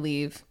finally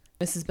leave.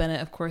 Mrs.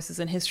 Bennet, of course, is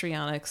in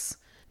histrionics.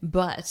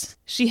 But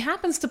she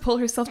happens to pull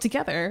herself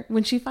together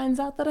when she finds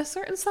out that a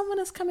certain someone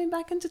is coming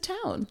back into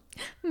town.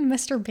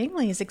 Mr.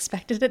 Bingley is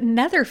expected at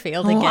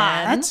Netherfield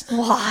again.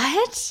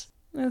 What?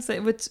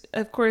 Which,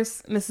 of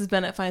course, Mrs.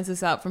 Bennet finds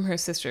this out from her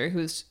sister,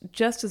 who's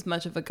just as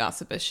much of a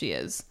gossip as she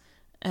is.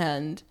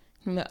 And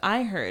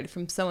I heard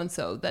from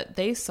so-and-so that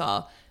they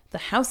saw the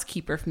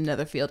housekeeper from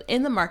Netherfield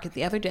in the market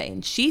the other day,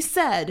 and she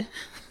said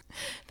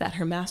that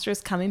her master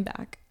is coming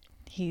back.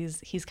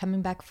 He's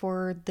coming back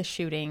for the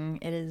shooting.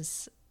 It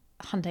is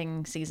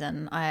hunting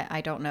season.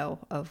 I don't know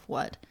of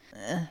what.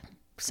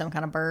 Some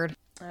kind of bird.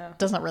 Oh.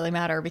 Doesn't really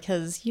matter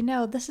because,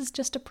 this is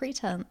just a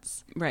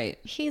pretense. Right.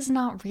 He's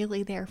not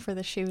really there for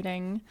the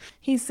shooting.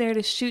 He's there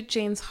to shoot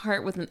Jane's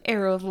heart with an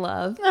arrow of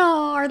love.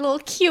 Oh, our little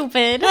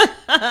Cupid.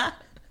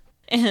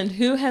 And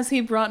who has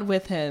he brought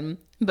with him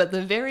but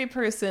the very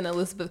person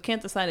Elizabeth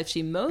can't decide if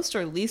she most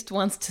or least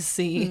wants to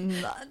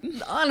see?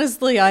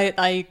 Honestly,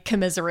 I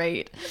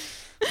commiserate.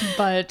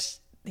 But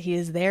he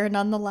is there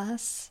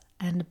nonetheless.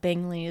 And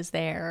Bingley is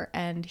there,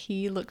 and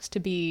he looks to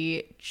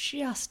be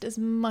just as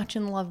much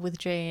in love with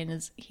Jane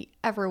as he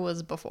ever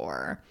was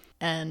before.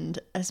 And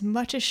as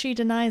much as she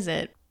denies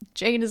it,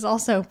 Jane is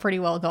also pretty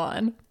well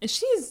gone.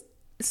 She's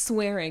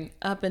swearing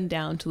up and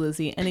down to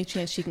Lizzie any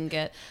chance she can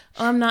get.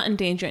 Oh, I'm not in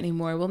danger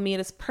anymore. We'll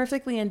meet as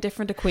perfectly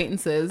indifferent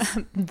acquaintances.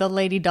 The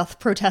lady doth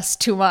protest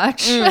too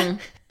much. And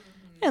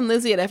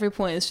Lizzie at every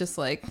point is just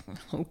like,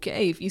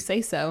 okay, if you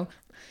say so.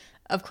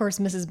 Of course,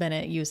 Mrs.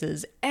 Bennet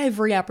uses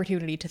every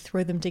opportunity to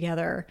throw them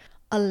together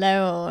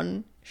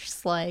alone.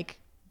 She's like,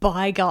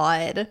 by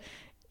God,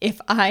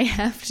 if I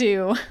have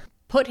to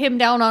put him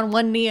down on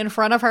one knee in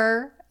front of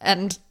her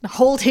and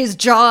hold his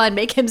jaw and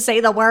make him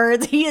say the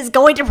words, he is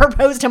going to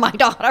propose to my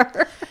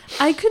daughter.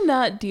 I could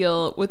not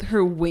deal with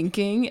her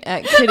winking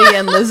at Kitty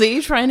and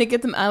Lizzie, trying to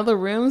get them out of the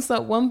room. So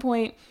at one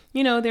point,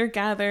 they're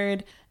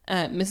gathered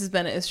Mrs.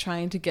 Bennet is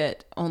trying to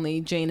get only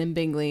Jane and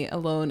Bingley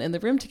alone in the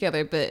room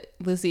together, but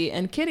Lizzie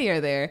and Kitty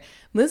are there.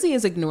 Lizzie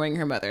is ignoring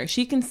her mother.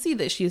 She can see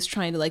that she is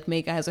trying to like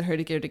make eyes at her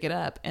to get her to get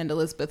up, and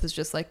Elizabeth is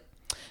just like,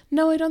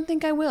 no, I don't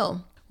think I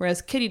will.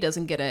 Whereas Kitty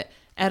doesn't get it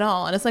at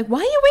all, and it's like, why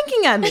are you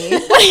winking at me?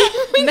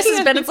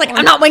 Mrs. Bennet's like,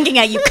 I'm not winking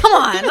at you. Come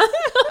on.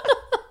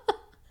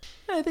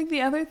 I think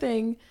the other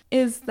thing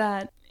is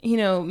that, you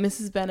know,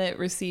 Mrs. Bennet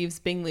receives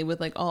Bingley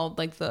with like all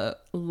like the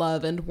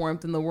love and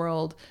warmth in the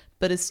world,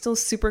 but is still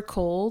super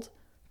cold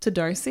to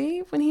Darcy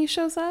when he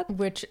shows up.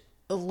 Which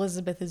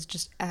Elizabeth is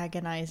just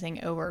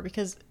agonizing over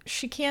because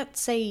she can't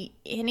say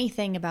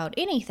anything about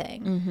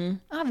anything,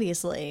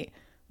 obviously.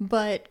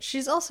 But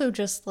she's also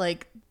just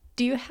like,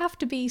 do you have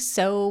to be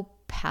so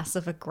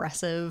passive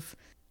aggressive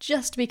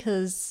just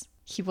because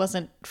he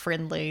wasn't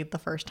friendly the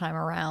first time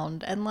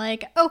around? And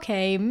like,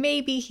 okay,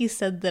 maybe he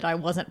said that I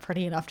wasn't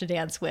pretty enough to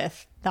dance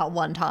with that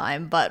one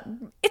time, but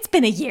it's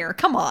been a year.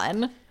 Come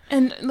on.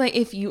 And like,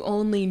 if you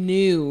only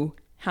knew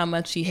how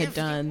much he had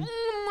done.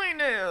 I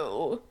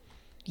knew.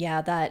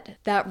 Yeah,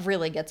 that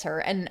really gets her.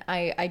 And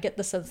I get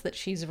the sense that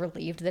she's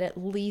relieved that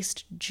at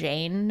least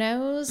Jane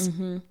knows.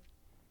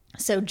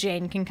 So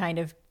Jane can kind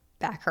of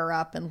back her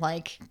up and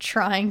like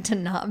trying to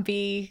not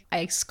be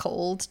ice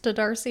cold to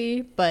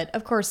Darcy. But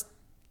of course,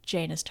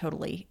 Jane is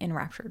totally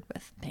enraptured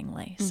with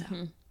Bingley. So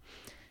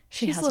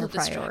she has her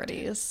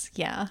priorities.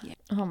 Yeah.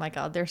 Oh my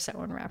God, they're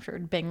so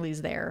enraptured.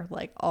 Bingley's there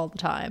like all the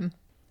time.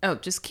 Oh,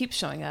 just keep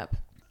showing up.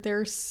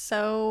 They're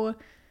so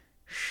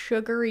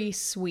sugary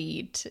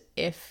sweet.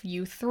 If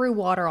you threw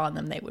water on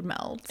them, they would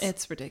melt.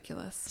 It's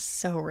ridiculous.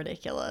 So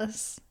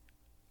ridiculous.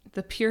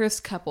 The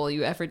purest couple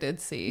you ever did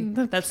see.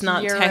 The That's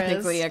not purest.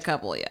 technically a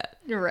couple yet.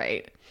 You're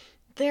right.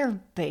 They're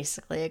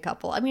basically a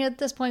couple. I mean, at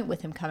this point,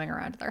 with him coming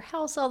around to their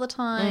house all the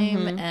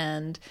time,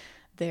 and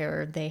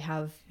they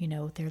have, you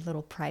know, their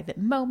little private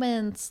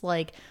moments,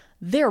 like,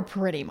 they're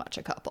pretty much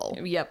a couple.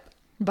 Yep.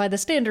 By the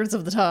standards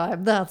of the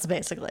time, that's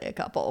basically a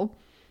couple.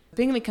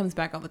 Bingley comes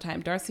back all the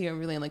time. Darcy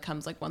really only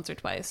comes like once or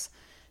twice.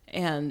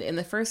 And in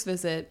the first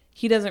visit,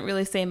 he doesn't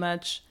really say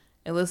much.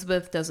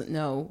 Elizabeth doesn't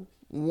know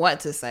what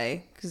to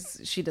say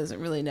because she doesn't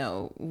really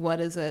know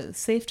what is a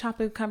safe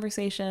topic of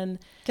conversation.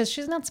 Because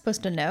she's not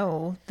supposed to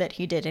know that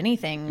he did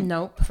anything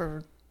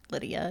for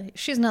Lydia.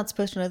 She's not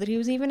supposed to know that he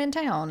was even in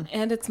town.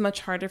 And it's much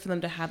harder for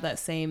them to have that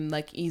same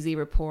like easy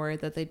rapport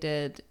that they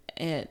did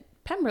at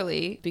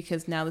Pemberley,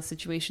 because now the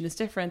situation is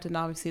different, and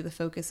obviously the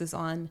focus is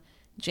on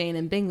Jane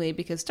and Bingley,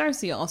 because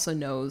Darcy also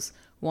knows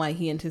why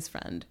he and his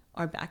friend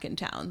are back in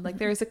town. Like,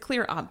 there is a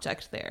clear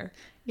object there.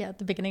 Yeah, at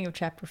the beginning of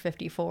chapter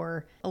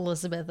 54,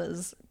 Elizabeth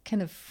is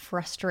kind of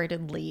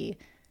frustratedly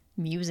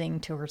musing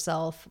to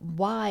herself,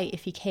 why,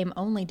 if he came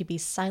only to be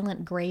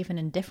silent, grave, and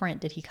indifferent,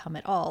 did he come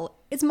at all?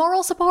 It's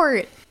moral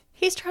support.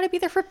 He's trying to be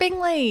there for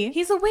Bingley.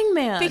 He's a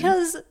wingman.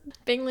 Because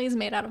Bingley's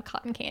made out of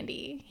cotton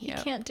candy. He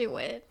can't do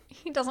it.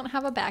 He doesn't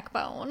have a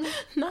backbone.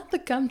 Not the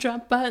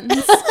gumdrop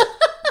buttons.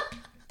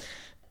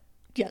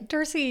 Yeah,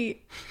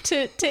 Darcy,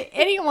 to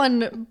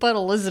anyone but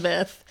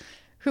Elizabeth,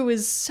 who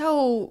is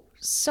so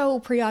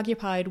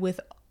preoccupied with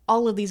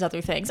all of these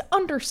other things,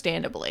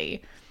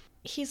 understandably,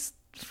 he's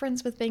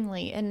friends with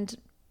Bingley, and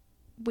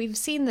we've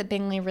seen that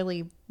Bingley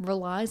really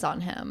relies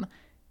on him.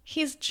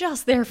 He's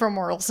just there for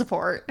moral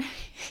support.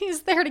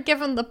 He's there to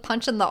give him the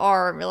punch in the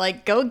arm. You're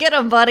like, go get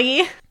him,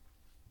 buddy.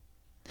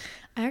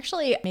 I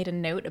actually made a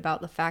note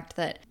about the fact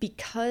that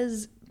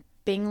because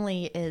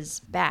Bingley is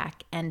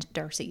back and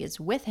Darcy is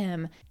with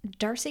him,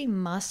 Darcy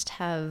must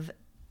have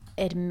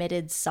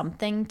admitted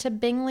something to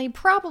Bingley.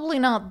 Probably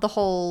not the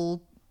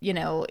whole, you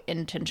know,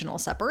 intentional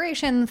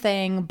separation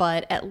thing,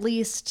 but at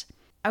least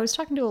I was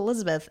talking to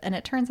Elizabeth, and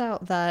it turns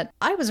out that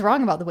I was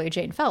wrong about the way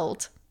Jane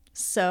felt.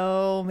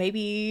 So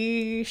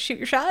maybe shoot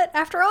your shot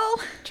after all?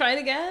 Try it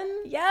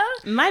again? Yeah?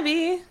 Might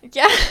be.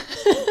 Yeah.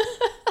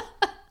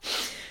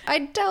 I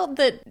doubt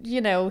that,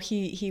 you know,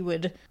 he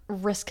would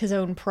risk his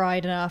own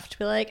pride enough to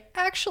be like,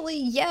 actually,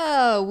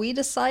 yeah, we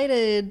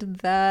decided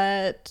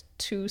that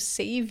to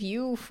save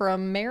you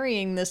from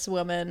marrying this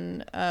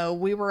woman,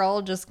 we were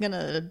all just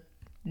gonna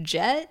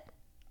jet.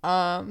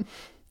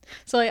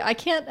 So I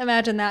can't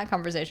imagine that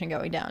conversation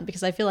going down,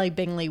 because I feel like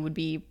Bingley would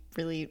be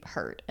really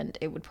hurt, and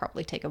it would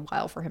probably take a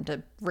while for him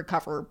to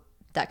recover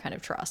that kind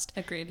of trust.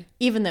 Agreed.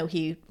 Even though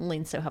he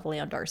leans so heavily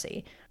on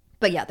Darcy.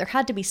 But yeah, there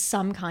had to be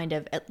some kind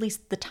of, at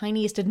least the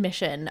tiniest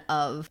admission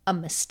of a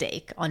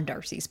mistake on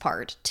Darcy's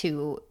part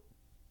to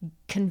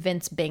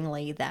convince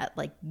Bingley that,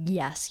 like,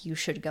 yes, you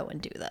should go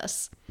and do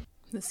this.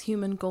 This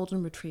human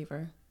golden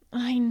retriever.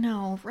 I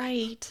know,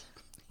 right?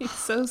 He's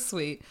so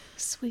sweet.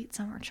 Sweet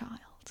summer child.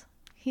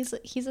 He's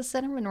a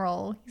cinnamon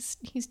roll.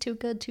 He's too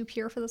good, too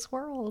pure for this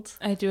world.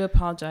 I do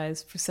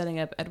apologize for setting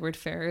up Edward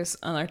Ferrars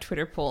on our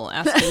Twitter poll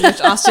asking which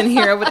Austen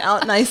hero would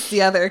out-nice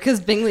the other, because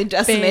Bingley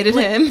decimated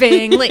him.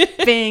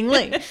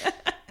 Bingley.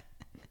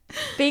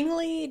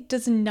 Bingley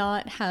does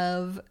not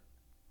have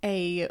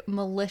a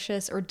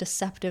malicious or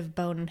deceptive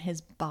bone in his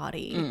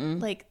body.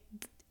 Like,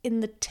 in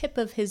the tip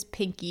of his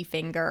pinky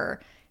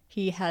finger,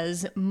 He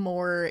has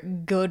more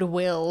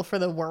goodwill for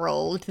the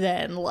world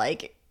than,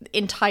 like,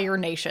 entire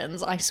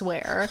nations, I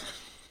swear.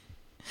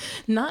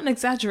 Not an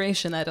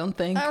exaggeration, I don't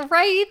think.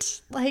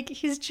 Right? Like,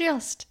 he's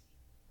just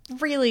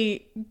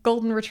really,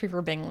 Golden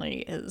Retriever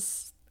Bingley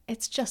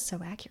it's just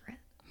so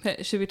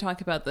accurate. Should we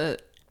talk about the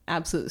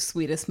absolute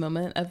sweetest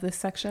moment of this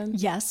section?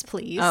 Yes,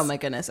 please. Oh my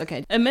goodness.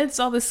 Okay. Amidst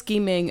all the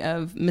scheming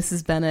of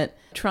Mrs. Bennet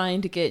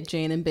trying to get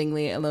Jane and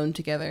Bingley alone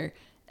together,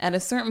 at a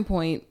certain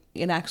point,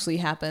 it actually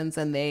happens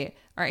and they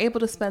are able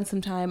to spend some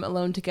time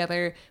alone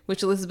together,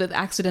 which Elizabeth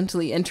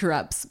accidentally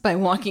interrupts by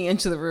walking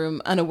into the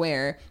room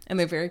unaware. And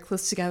they're very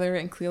close together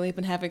and clearly have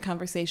been having a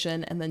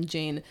conversation. And then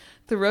Jane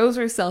throws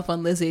herself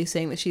on Lizzie,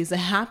 saying that she's the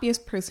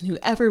happiest person who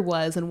ever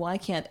was. And why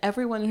can't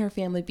everyone in her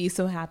family be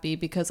so happy?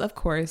 Because, of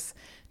course,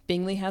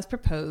 Bingley has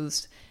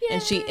proposed. Yay!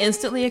 And she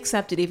instantly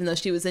accepted, even though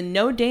she was in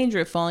no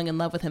danger of falling in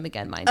love with him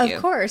again, mind you.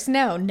 Of course.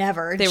 No,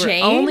 never. They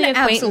Jane, were only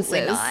acquaintances.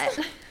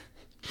 Absolutely not.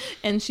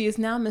 And she is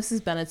now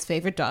Mrs. Bennet's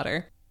favorite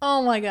daughter.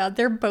 Oh my god,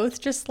 they're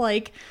both just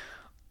like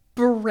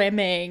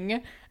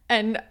brimming.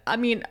 And I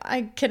mean,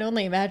 I can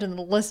only imagine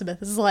that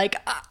Elizabeth is like,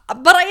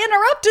 but I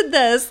interrupted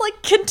this.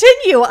 Like,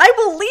 continue. I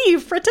will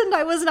leave. Pretend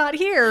I was not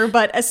here.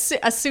 But as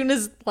soon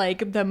as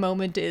like the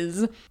moment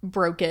is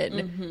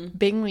broken,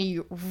 Bingley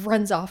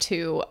runs off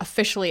to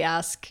officially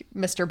ask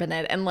Mr.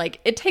 Bennet. And like,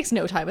 it takes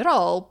no time at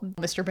all.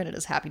 Mr. Bennet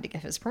is happy to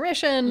give his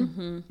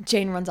permission.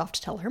 Jane runs off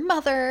to tell her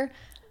mother.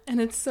 And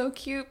it's so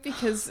cute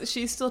because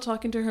she's still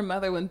talking to her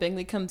mother when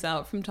Bingley comes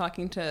out from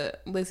talking to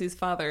Lizzie's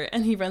father.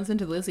 And he runs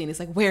into Lizzie and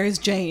he's like, where is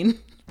Jane?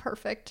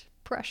 Perfect.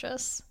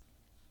 Precious.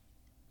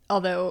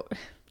 Although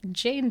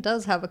Jane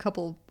does have a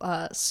couple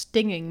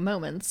stinging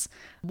moments.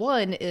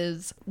 One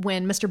is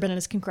when Mr. Bennet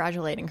is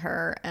congratulating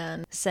her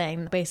and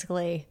saying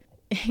basically,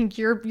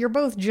 you're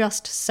both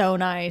just so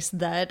nice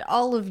that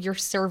all of your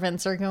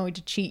servants are going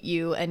to cheat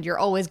you and you're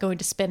always going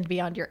to spend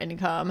beyond your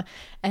income.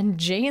 And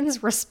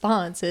Jane's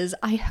response is,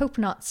 I hope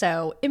not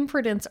so.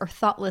 Imprudence or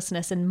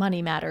thoughtlessness in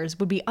money matters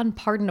would be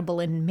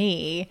unpardonable in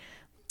me.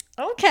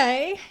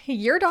 Okay,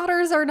 your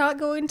daughters are not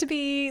going to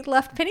be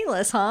left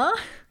penniless, huh?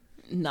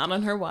 Not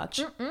on her watch.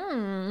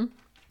 Mm-mm.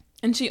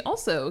 And she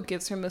also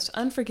gives her most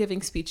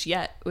unforgiving speech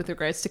yet with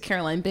regards to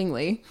Caroline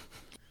Bingley.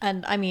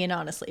 And I mean,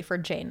 honestly, for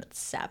Jane, it's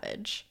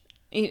savage.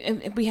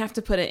 And we have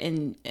to put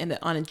it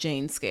on a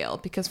Jane scale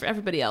because for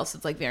everybody else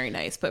it's like very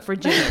nice, but for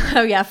Jane,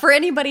 oh yeah, for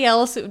anybody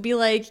else it would be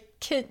like,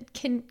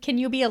 can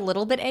you be a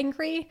little bit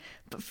angry?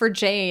 But for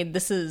Jane,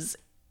 this is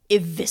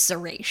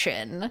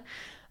evisceration.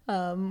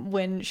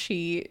 When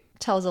she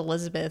tells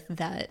Elizabeth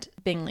that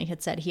Bingley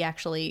had said he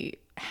actually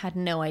had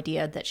no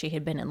idea that she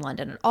had been in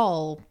London at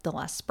all the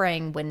last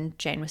spring when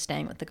Jane was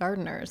staying with the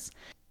Gardiners.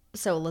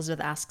 So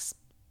Elizabeth asks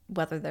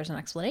whether there's an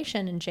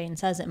explanation, and Jane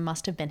says it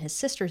must have been his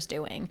sister's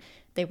doing.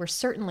 They were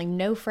certainly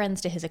no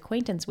friends to his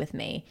acquaintance with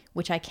me,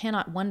 which I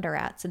cannot wonder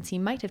at, since he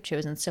might have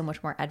chosen so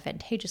much more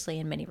advantageously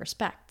in many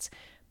respects.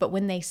 But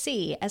when they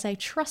see, as I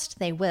trust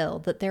they will,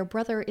 that their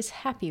brother is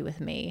happy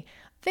with me,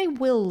 they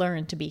will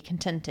learn to be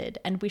contented,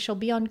 and we shall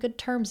be on good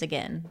terms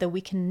again, though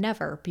we can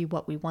never be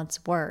what we once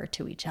were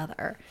to each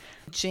other.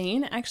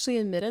 Jane actually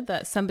admitted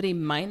that somebody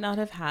might not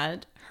have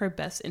had her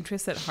best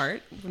interests at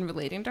heart when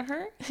relating to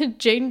her.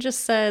 Jane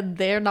just said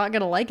they're not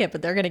going to like it,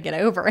 but they're going to get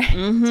over it.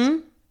 Mm-hmm.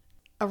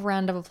 A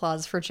round of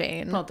applause for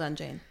Jane. Well done,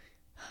 Jane.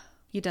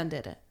 You done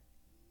did it.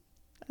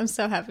 I'm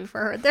so happy for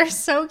her. They're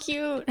so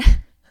cute.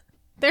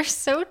 They're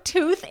so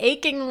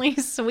tooth-achingly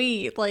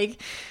sweet.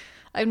 Like,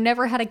 I've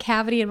never had a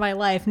cavity in my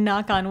life,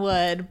 knock on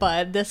wood,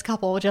 but this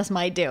couple just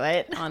might do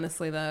it.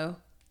 Honestly, though.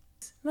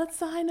 That's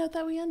the high note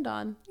that we end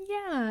on.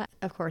 Yeah.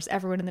 Of course,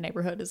 everyone in the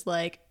neighborhood is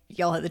like,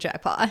 y'all hit the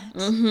jackpot.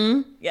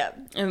 Mm-hmm.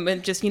 Yep.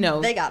 And just,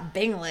 they got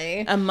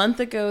Bingley. A month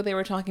ago, they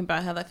were talking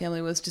about how that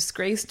family was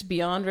disgraced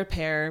beyond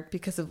repair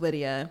because of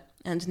Lydia.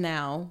 And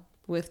now,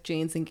 with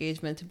Jane's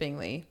engagement to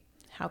Bingley,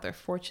 how their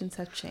fortunes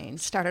have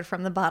changed. Started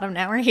from the bottom,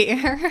 now we're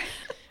here.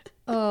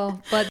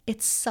 Oh, but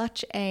it's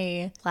such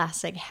a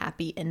classic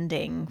happy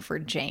ending for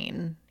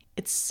Jane.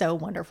 It's so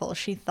wonderful.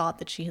 She thought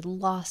that she had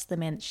lost the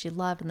man that she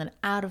loved, and then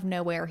out of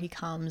nowhere he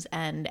comes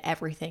and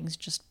everything's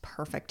just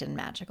perfect and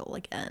magical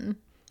again.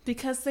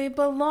 Because they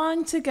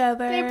belong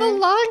together. They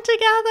belong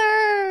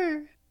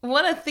together!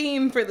 What a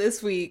theme for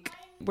this week.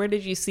 Where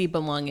did you see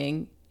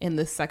belonging in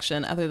this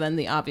section other than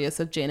the obvious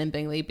of Jane and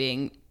Bingley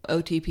being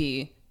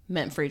OTP,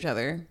 meant for each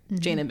other? Mm-hmm.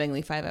 Jane and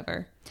Bingley, 5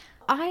 ever.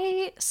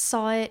 I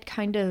saw it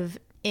kind of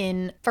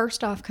in,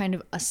 first off, kind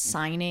of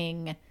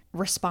assigning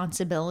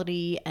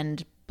responsibility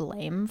and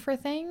blame for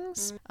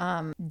things.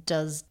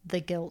 Does the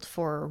guilt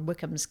for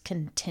Wickham's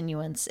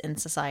continuance in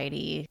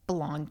society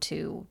belong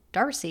to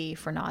Darcy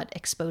for not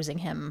exposing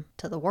him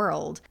to the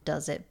world?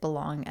 Does it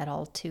belong at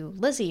all to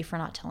Lizzie for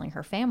not telling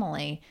her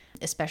family,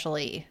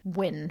 especially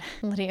when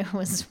Lydia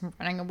was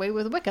running away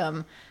with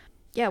Wickham?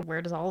 Yeah,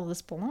 where does all of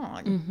this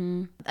belong?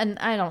 Mm-hmm. And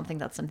I don't think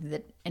that's something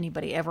that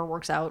anybody ever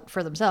works out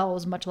for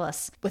themselves, much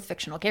less with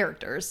fictional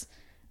characters.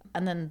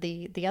 And then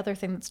the other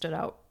thing that stood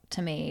out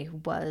to me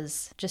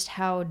was just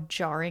how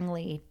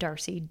jarringly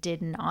Darcy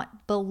did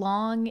not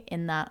belong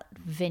in that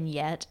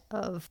vignette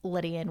of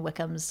Lydia and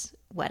Wickham's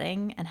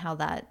wedding, and how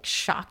that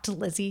shocked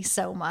Lizzie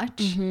so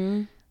much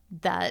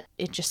that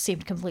it just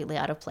seemed completely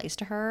out of place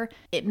to her.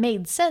 It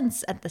made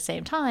sense at the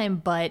same time,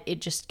 but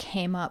it just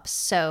came up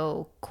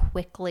so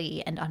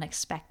quickly and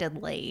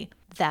unexpectedly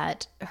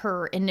that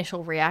her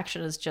initial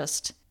reaction is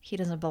just, he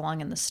doesn't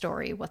belong in the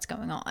story. What's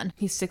going on?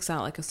 He sticks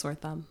out like a sore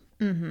thumb.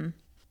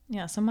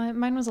 Yeah, so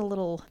mine was a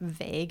little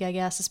vague, I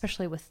guess,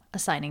 especially with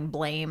assigning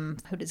blame.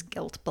 Who does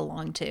guilt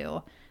belong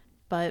to?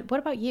 But what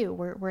about you?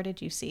 Where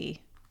did you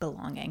see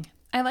belonging?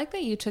 I like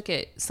that you took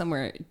it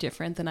somewhere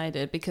different than I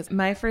did, because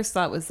my first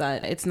thought was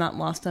that it's not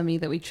lost on me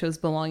that we chose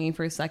belonging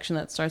for a section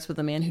that starts with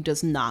a man who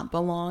does not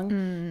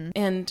belong.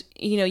 And,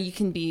 you know, you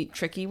can be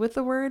tricky with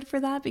the word for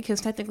that,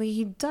 because technically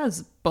he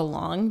does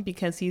belong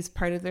because he's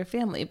part of their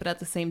family. But at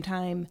the same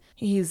time,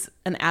 he's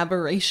an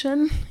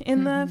aberration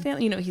in the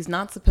family. You know, he's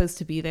not supposed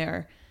to be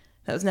there.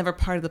 That was never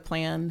part of the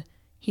plan.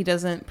 He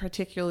doesn't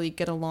particularly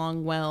get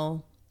along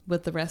well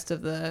with the rest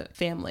of the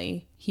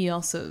family. He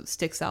also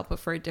sticks out, but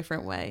for a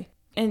different way.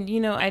 And, you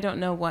know, I don't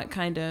know what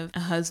kind of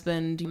a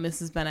husband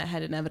Mrs. Bennet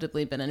had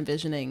inevitably been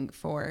envisioning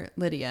for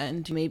Lydia,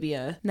 and maybe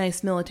a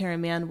nice military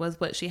man was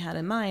what she had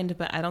in mind,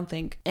 but I don't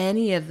think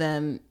any of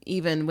them,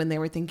 even when they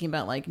were thinking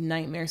about like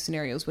nightmare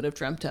scenarios, would have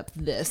dreamt up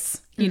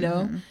this, you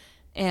know?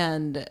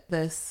 And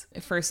this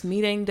first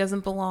meeting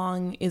doesn't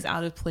belong, is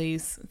out of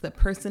place. The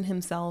person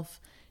himself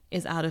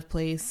is out of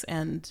place,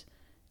 and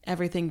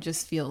everything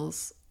just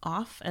feels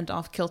off and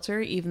off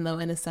kilter, even though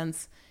in a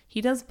sense he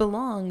does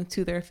belong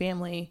to their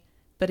family.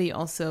 But he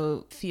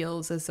also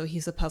feels as though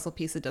he's a puzzle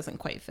piece that doesn't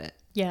quite fit.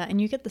 Yeah, and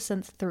you get the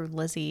sense through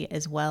Lizzie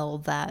as well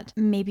that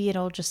maybe it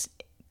all just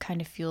kind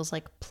of feels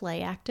like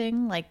play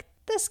acting. Like,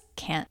 this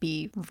can't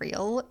be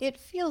real. It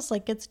feels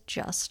like it's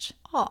just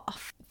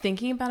off.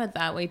 Thinking about it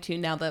that way too,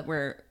 now that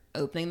we're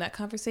opening that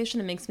conversation,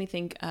 it makes me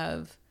think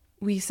of,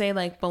 we say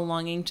like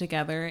belonging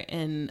together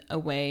in a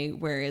way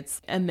where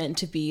it's a meant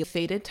to be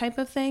fated type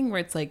of thing,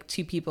 where it's like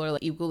two people are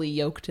like equally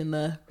yoked in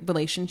the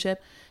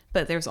relationship.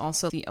 But there's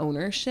also the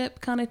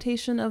ownership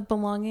connotation of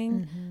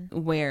belonging,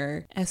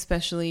 where,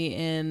 especially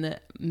in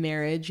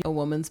marriage, a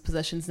woman's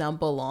possessions now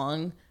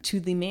belong to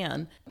the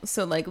man.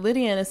 So, like,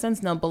 Lydia, in a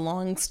sense, now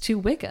belongs to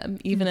Wickham,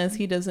 even as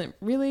he doesn't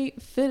really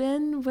fit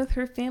in with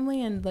her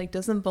family and, like,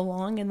 doesn't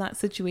belong in that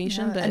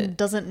situation. Yeah, but and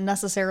doesn't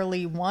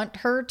necessarily want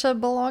her to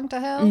belong to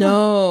him.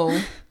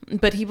 No,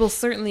 but he will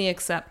certainly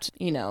accept,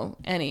 you know,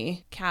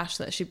 any cash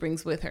that she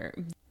brings with her.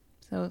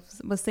 So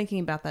I was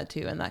thinking about that,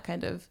 too, and that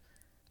kind of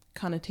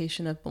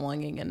connotation of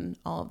belonging and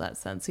all of that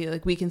sense. Yeah,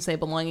 like we can say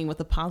belonging with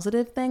a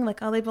positive thing, like,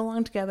 oh, they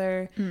belong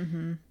together,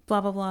 blah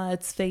blah blah,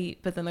 it's fate.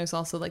 But then there's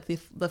also like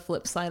the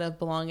flip side of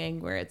belonging,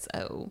 where it's,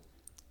 oh,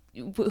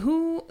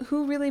 who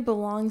really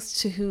belongs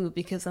to who,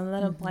 because then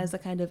that implies a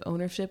kind of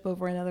ownership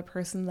over another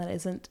person that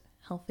isn't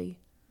healthy.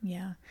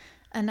 Yeah,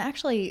 and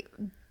actually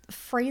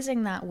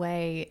phrasing that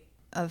way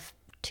of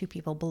two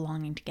people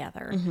belonging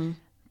together,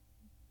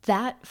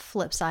 that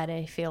flip side,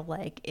 I feel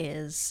like,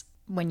 is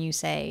when you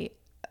say,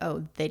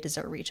 oh, they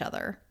deserve each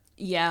other.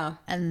 Yeah.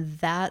 And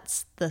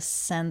that's the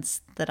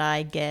sense that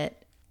I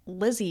get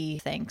Lizzie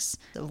thinks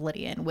of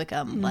Lydia and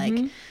Wickham. Like,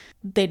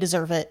 they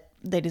deserve it.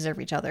 They deserve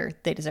each other.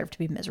 They deserve to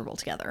be miserable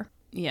together.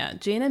 Yeah.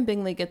 Jane and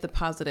Bingley get the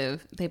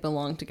positive, they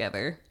belong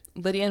together.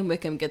 Lydia and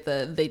Wickham get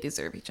the they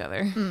deserve each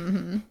other.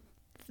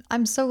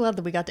 I'm so glad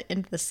that we got to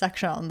end this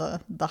section on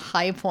the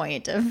high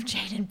point of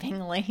Jane and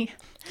Bingley.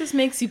 Just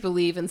makes you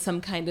believe in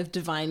some kind of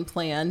divine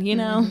plan, you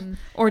know?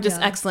 Or just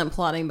excellent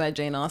plotting by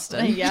Jane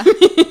Austen. Yeah.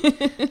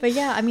 But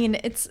yeah, I mean,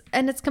 it's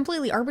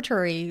completely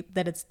arbitrary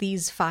that it's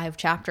these 5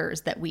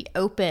 chapters that we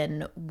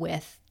open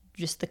with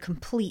just the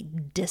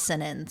complete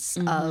dissonance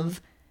of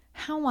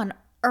how on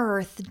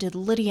earth did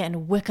Lydia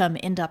and Wickham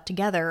end up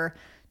together,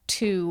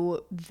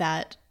 to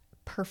that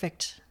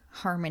perfect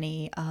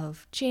harmony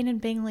of Jane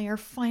and Bingley are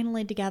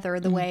finally together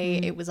the way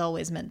it was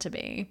always meant to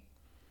be.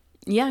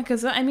 Yeah,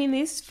 because I mean,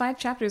 these 5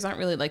 chapters aren't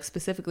really like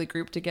specifically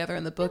grouped together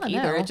in the book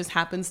either. It just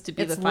happens to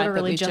be the 5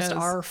 that we chose. It's literally just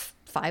our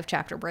 5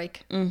 chapter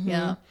break.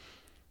 Yeah.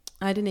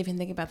 I didn't even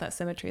think about that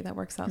symmetry. That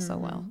works out so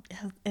well.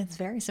 It's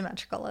very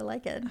symmetrical. I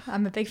like it.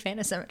 I'm a big fan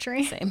of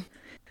symmetry. Same.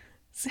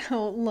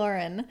 So,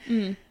 Lauren,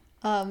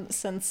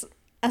 since,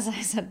 as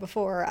I said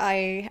before,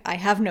 I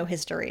have no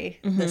history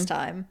this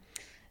time,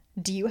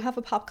 do you have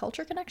a pop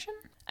culture connection?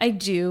 I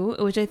do,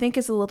 which I think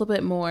is a little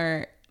bit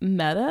more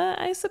meta,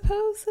 I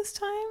suppose, this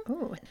time.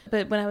 Ooh.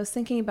 But when I was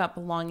thinking about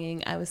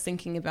belonging, I was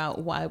thinking about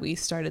why we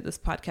started this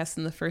podcast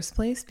in the first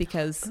place,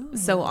 because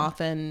so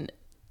often,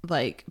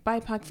 like,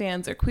 BIPOC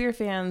fans or queer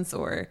fans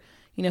or,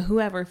 you know,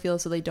 whoever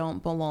feels that they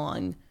don't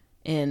belong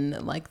in,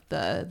 like,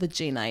 the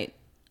Janeite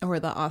or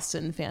the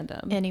Austen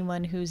fandom.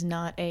 Anyone who's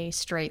not a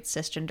straight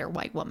cisgender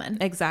white woman.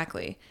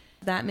 Exactly.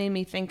 That made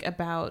me think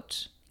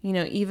about, you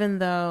know, even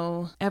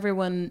though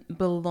everyone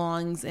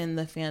belongs in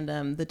the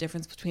fandom, the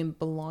difference between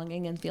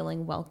belonging and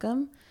feeling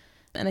welcome.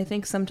 And I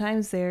think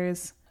sometimes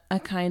there's a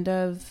kind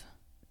of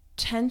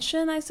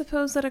tension, I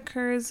suppose, that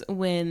occurs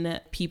when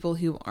people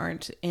who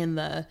aren't in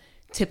the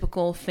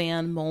typical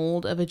fan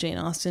mold of a Jane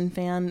Austen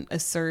fan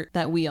assert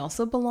that we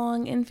also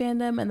belong in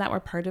fandom and that we're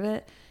part of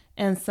it.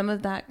 And some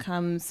of that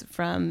comes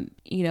from,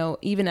 you know,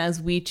 even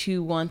as we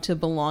too want to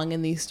belong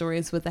in these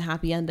stories with a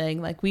happy ending,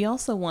 like we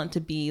also want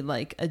to be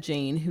like a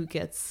Jane who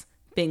gets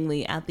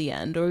Bingley at the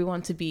end, or we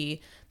want to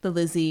be the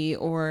Lizzie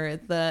or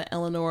the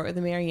Eleanor or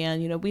the Marianne.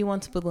 You know, we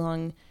want to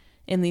belong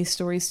in these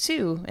stories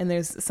too. And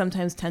there's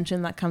sometimes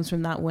tension that comes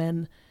from that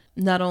when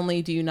not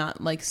only do you not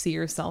like see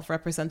yourself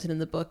represented in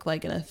the book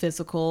like in a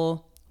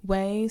physical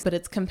way, but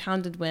it's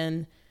compounded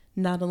when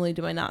not only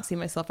do I not see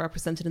myself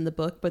represented in the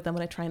book, but then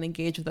when I try and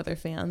engage with other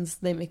fans,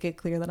 they make it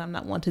clear that I'm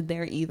not wanted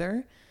there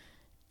either.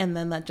 And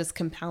then that just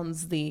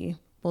compounds the,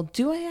 well,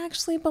 do I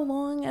actually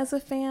belong as a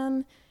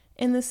fan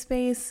in this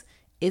space?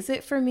 Is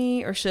it for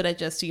me? Or should I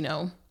just, you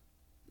know,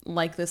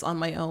 like this on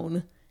my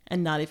own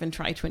and not even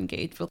try to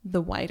engage with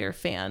the wider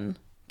fan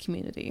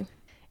community?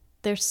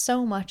 There's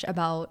so much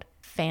about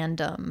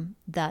fandom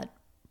that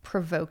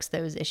provokes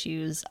those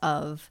issues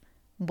of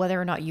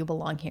whether or not you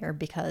belong here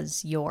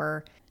because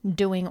you're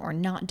doing or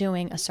not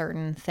doing a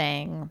certain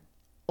thing,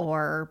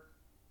 or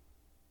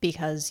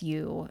because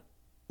you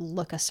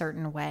look a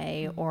certain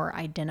way or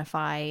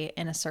identify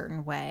in a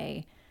certain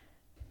way.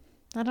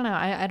 I don't know.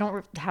 I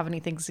don't have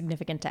anything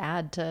significant to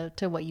add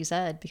to what you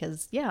said,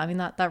 because yeah, I mean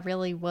that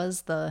really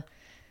was the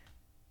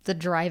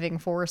driving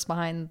force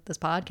behind this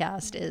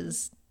podcast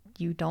is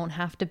you don't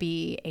have to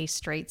be a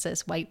straight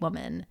cis white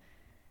woman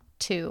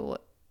to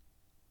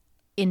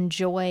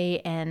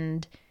enjoy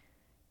and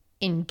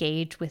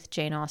engage with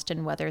Jane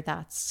Austen, whether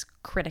that's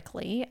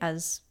critically,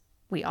 as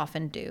we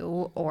often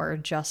do, or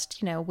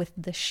just, you know, with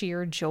the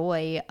sheer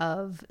joy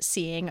of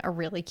seeing a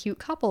really cute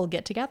couple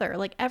get together.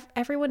 Like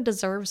everyone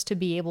deserves to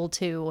be able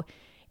to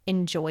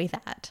enjoy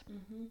that.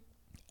 Mm-hmm.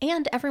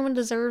 And everyone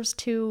deserves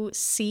to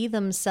see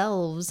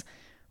themselves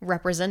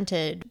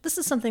represented. This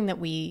is something that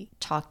we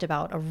talked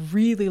about a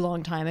really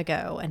long time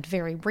ago and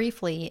very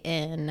briefly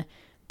in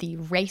the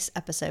race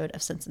episode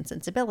of Sense and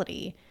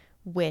Sensibility,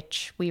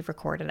 which we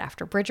recorded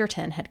after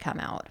Bridgerton had come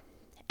out.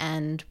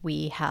 And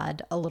we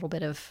had a little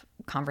bit of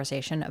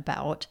conversation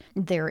about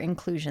their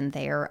inclusion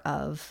there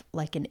of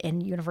like an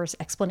in-universe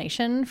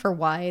explanation for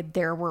why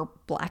there were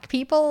Black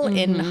people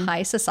in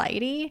high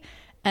society.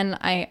 And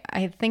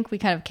I think we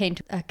kind of came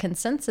to a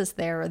consensus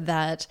there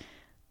that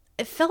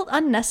it felt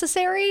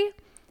unnecessary.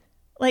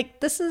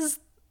 Like, this is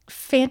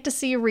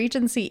fantasy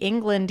Regency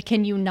England.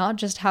 Can you not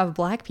just have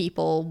Black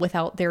people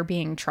without there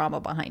being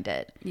trauma behind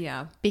it?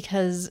 Yeah.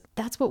 Because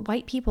that's what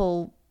white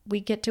people, we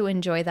get to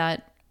enjoy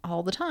that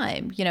all the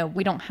time. You know,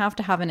 we don't have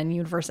to have an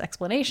in-universe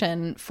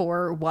explanation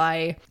for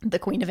why the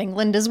Queen of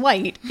England is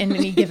white in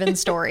any given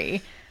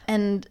story.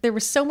 And there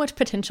was so much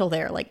potential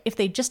there. Like, if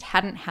they just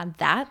hadn't had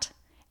that,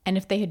 and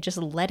if they had just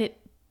let it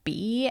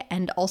be,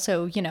 and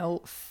also, you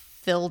know,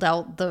 filled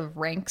out the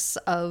ranks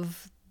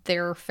of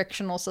their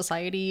fictional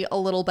society a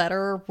little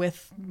better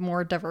with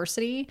more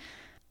diversity,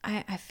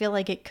 I feel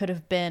like it could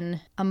have been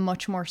a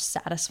much more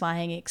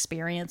satisfying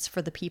experience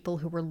for the people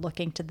who were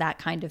looking to that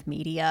kind of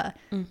media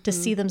to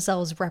see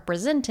themselves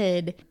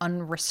represented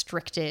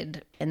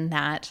unrestricted in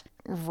that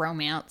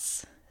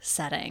romance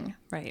setting.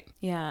 Right.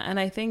 Yeah. And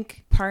I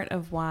think part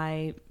of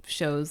why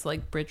shows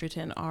like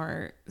Bridgerton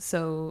are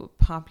so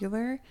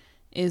popular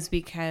is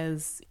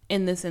because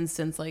in this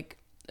instance, like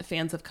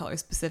fans of color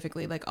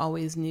specifically, like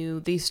always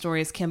knew these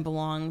stories can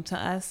belong to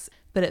us.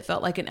 But it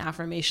felt like an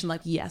affirmation,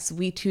 like, yes,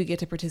 we too get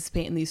to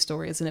participate in these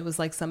stories. And it was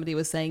like somebody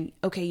was saying,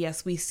 okay,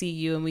 yes, we see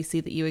you and we see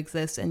that you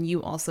exist. And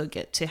you also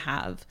get to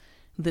have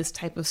this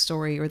type of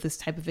story or this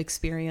type of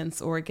experience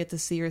or get to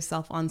see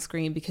yourself on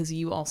screen because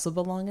you also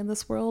belong in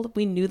this world.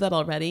 We knew that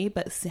already,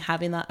 but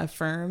having that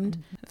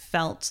affirmed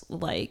felt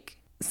like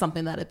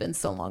something that had been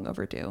so long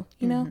overdue,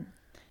 you know?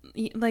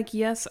 Like,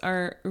 yes,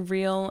 our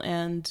real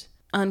and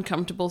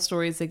uncomfortable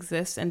stories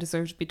exist and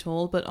deserve to be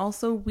told, but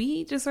also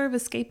we deserve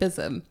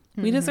escapism.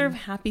 We deserve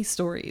happy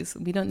stories.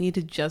 We don't need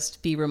to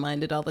just be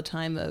reminded all the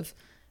time of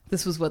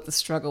this was what the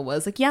struggle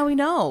was. Like, yeah, we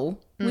know.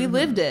 We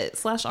lived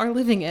it / are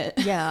living it.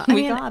 Yeah.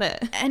 We got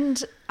it.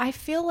 And I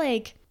feel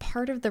like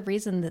part of the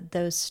reason that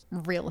those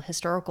real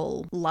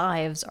historical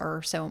lives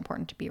are so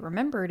important to be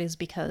remembered is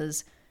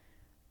because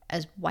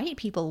as white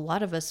people, a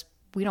lot of us,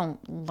 we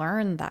don't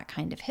learn that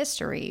kind of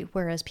history,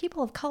 whereas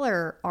people of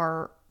color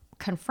are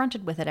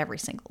confronted with it every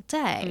single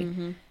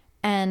day.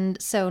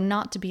 And so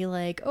not to be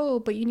like, oh,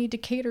 but you need to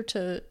cater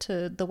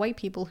to the white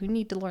people who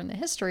need to learn the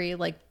history.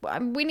 Like,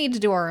 we need to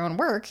do our own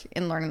work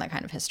in learning that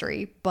kind of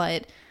history.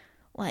 But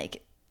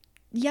like,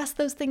 yes,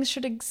 those things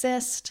should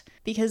exist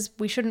because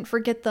we shouldn't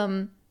forget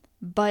them,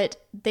 but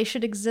they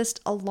should exist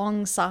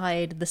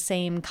alongside the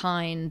same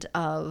kind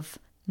of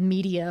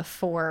media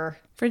for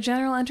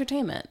general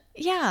entertainment.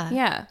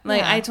 yeah.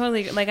 Like I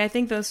totally like I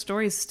think those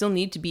stories still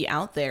need to be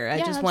out there. I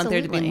just want there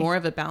to be absolutely. more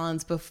of a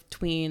balance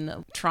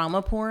between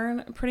trauma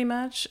porn pretty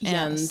much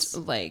Yes.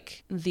 and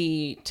like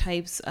the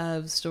types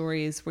of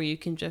stories where you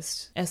can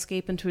just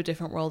escape into a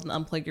different world and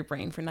unplug your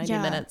brain for 90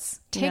 minutes.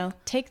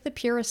 Take the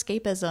pure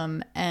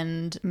escapism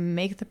and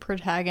make the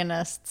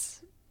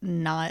protagonists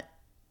not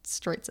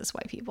straight cis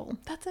white people.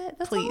 That's it.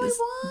 That's Please. all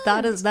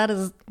I want. That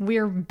is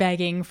we're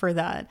begging for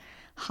that.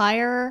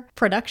 Hire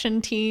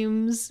production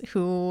teams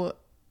who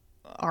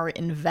are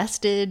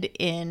invested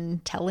in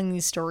telling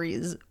these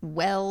stories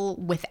well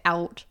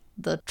without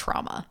the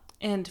trauma.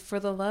 And for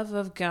the love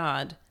of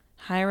God,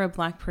 hire a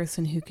Black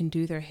person who can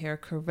do their hair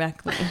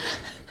correctly.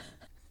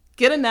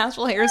 Get a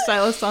natural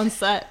hairstylist on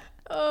set.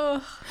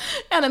 Oh,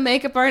 And a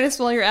makeup artist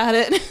while you're at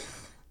it.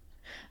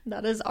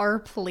 that is our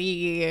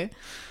plea.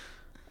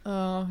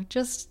 Oh,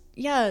 just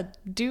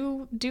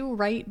do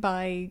right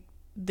by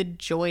the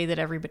joy that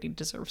everybody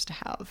deserves to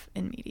have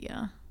in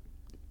media.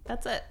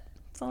 That's it.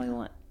 That's all I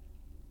want.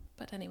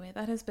 But anyway,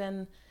 that has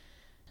been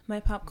my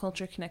pop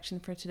culture connection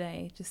for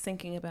today. Just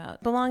thinking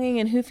about belonging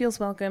and who feels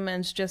welcome,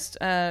 and just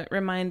a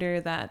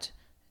reminder that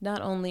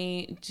not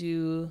only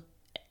do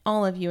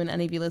all of you and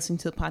any of you listening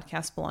to the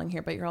podcast belong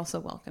here, but you're also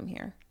welcome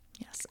here.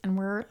 Yes, and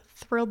we're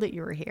thrilled that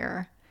you're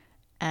here.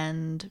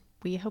 And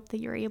we hope that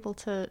you're able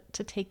to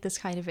take this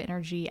kind of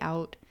energy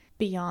out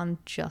beyond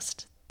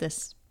just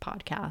this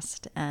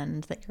podcast,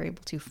 and that you're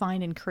able to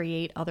find and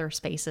create other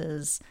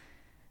spaces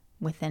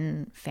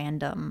within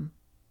fandom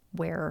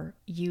where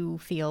you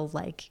feel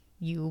like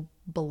you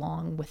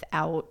belong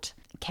without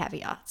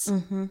caveats.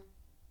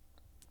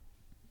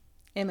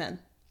 Amen.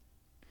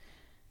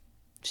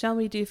 Shall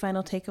we do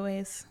final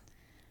takeaways?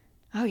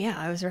 Oh yeah,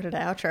 I was ready to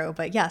outro,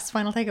 but yes,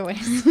 final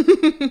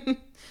takeaways.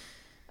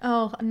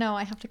 Oh no,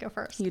 I have to go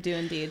first. You do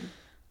indeed.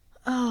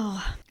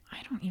 Oh, I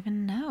don't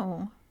even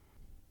know.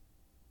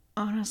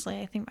 Honestly,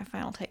 I think my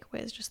final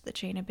takeaway is just that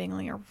Jane and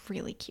Bingley are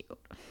really cute.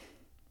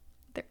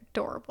 They're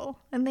adorable,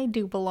 and they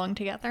do belong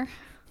together.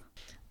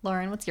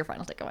 Lauren, what's your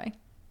final takeaway?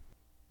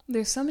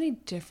 There's so many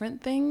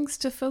different things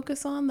to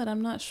focus on that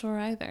I'm not sure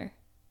either.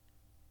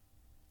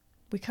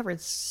 We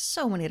covered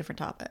so many different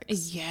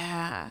topics.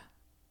 Yeah.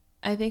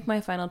 I think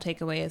my final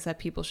takeaway is that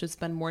people should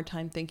spend more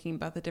time thinking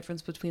about the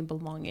difference between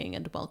belonging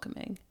and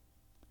welcoming.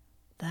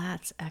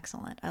 That's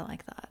excellent. I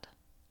like that.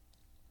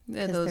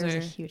 Yeah, Because there's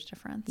a huge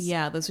difference.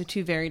 Yeah, those are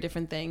two very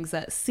different things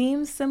that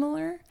seem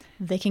similar,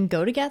 They can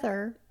go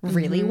together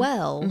really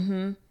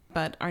well.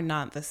 but are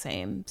not the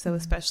same. So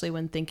especially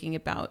when thinking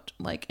about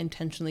like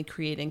intentionally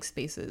creating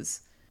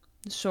spaces.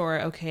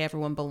 Sure, okay,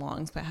 everyone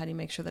belongs, but how do you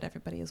make sure that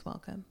everybody is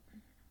welcome?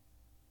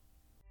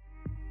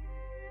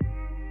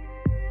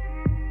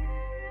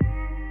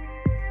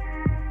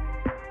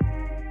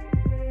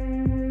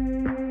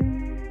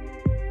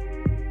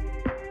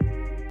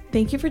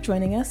 Thank you for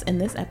joining us in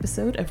this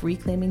episode of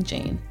Reclaiming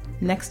Jane.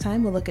 Next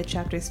time, we'll look at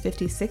chapters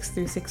 56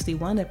 through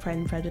 61 of Pride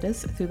and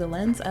Prejudice through the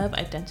lens of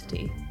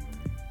identity.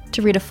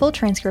 To read a full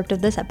transcript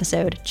of this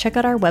episode, check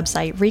out our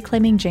website,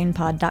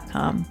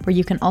 reclaimingjanepod.com, where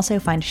you can also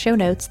find show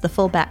notes, the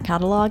full back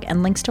catalog,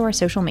 and links to our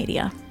social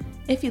media.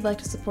 If you'd like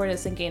to support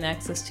us and gain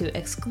access to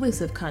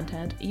exclusive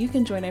content, you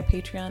can join our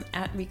Patreon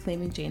at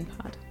Reclaiming Jane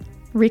Pod.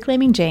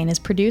 Reclaiming Jane is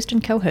produced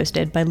and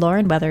co-hosted by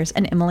Lauren Weathers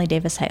and Emily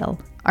Davis Hale.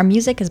 Our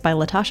music is by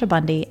Latasha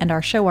Bundy, and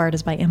our show art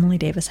is by Emily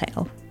Davis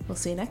Hale. We'll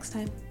see you next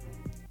time.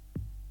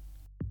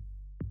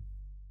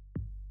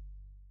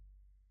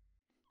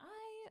 I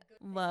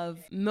love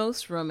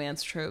most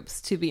romance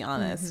tropes, to be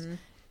honest.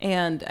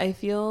 And I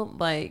feel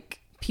like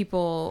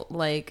people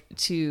like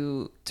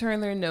to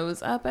turn their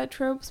nose up at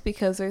tropes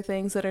because they're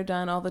things that are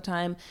done all the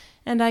time.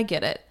 And I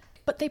get it.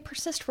 But they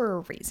persist for a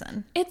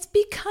reason. It's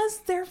because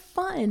they're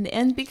fun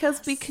and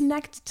because we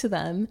connect to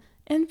them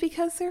and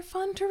because they're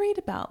fun to read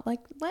about.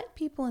 Like, let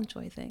people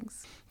enjoy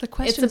things. The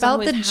question It's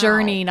about the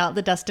journey, not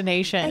the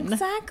destination.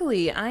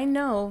 Exactly. I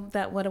know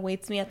that what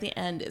awaits me at the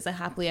end is a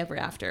happily ever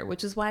after,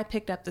 which is why I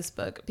picked up this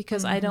book,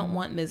 because I don't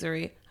want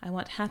misery. I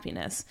want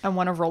happiness. I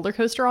want a roller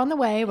coaster on the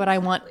way, but I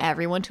want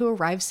everyone to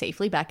arrive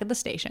safely back at the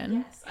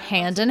station,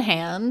 hand in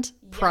hand,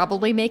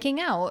 probably making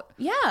out.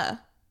 Yeah.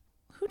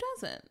 Who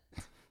doesn't?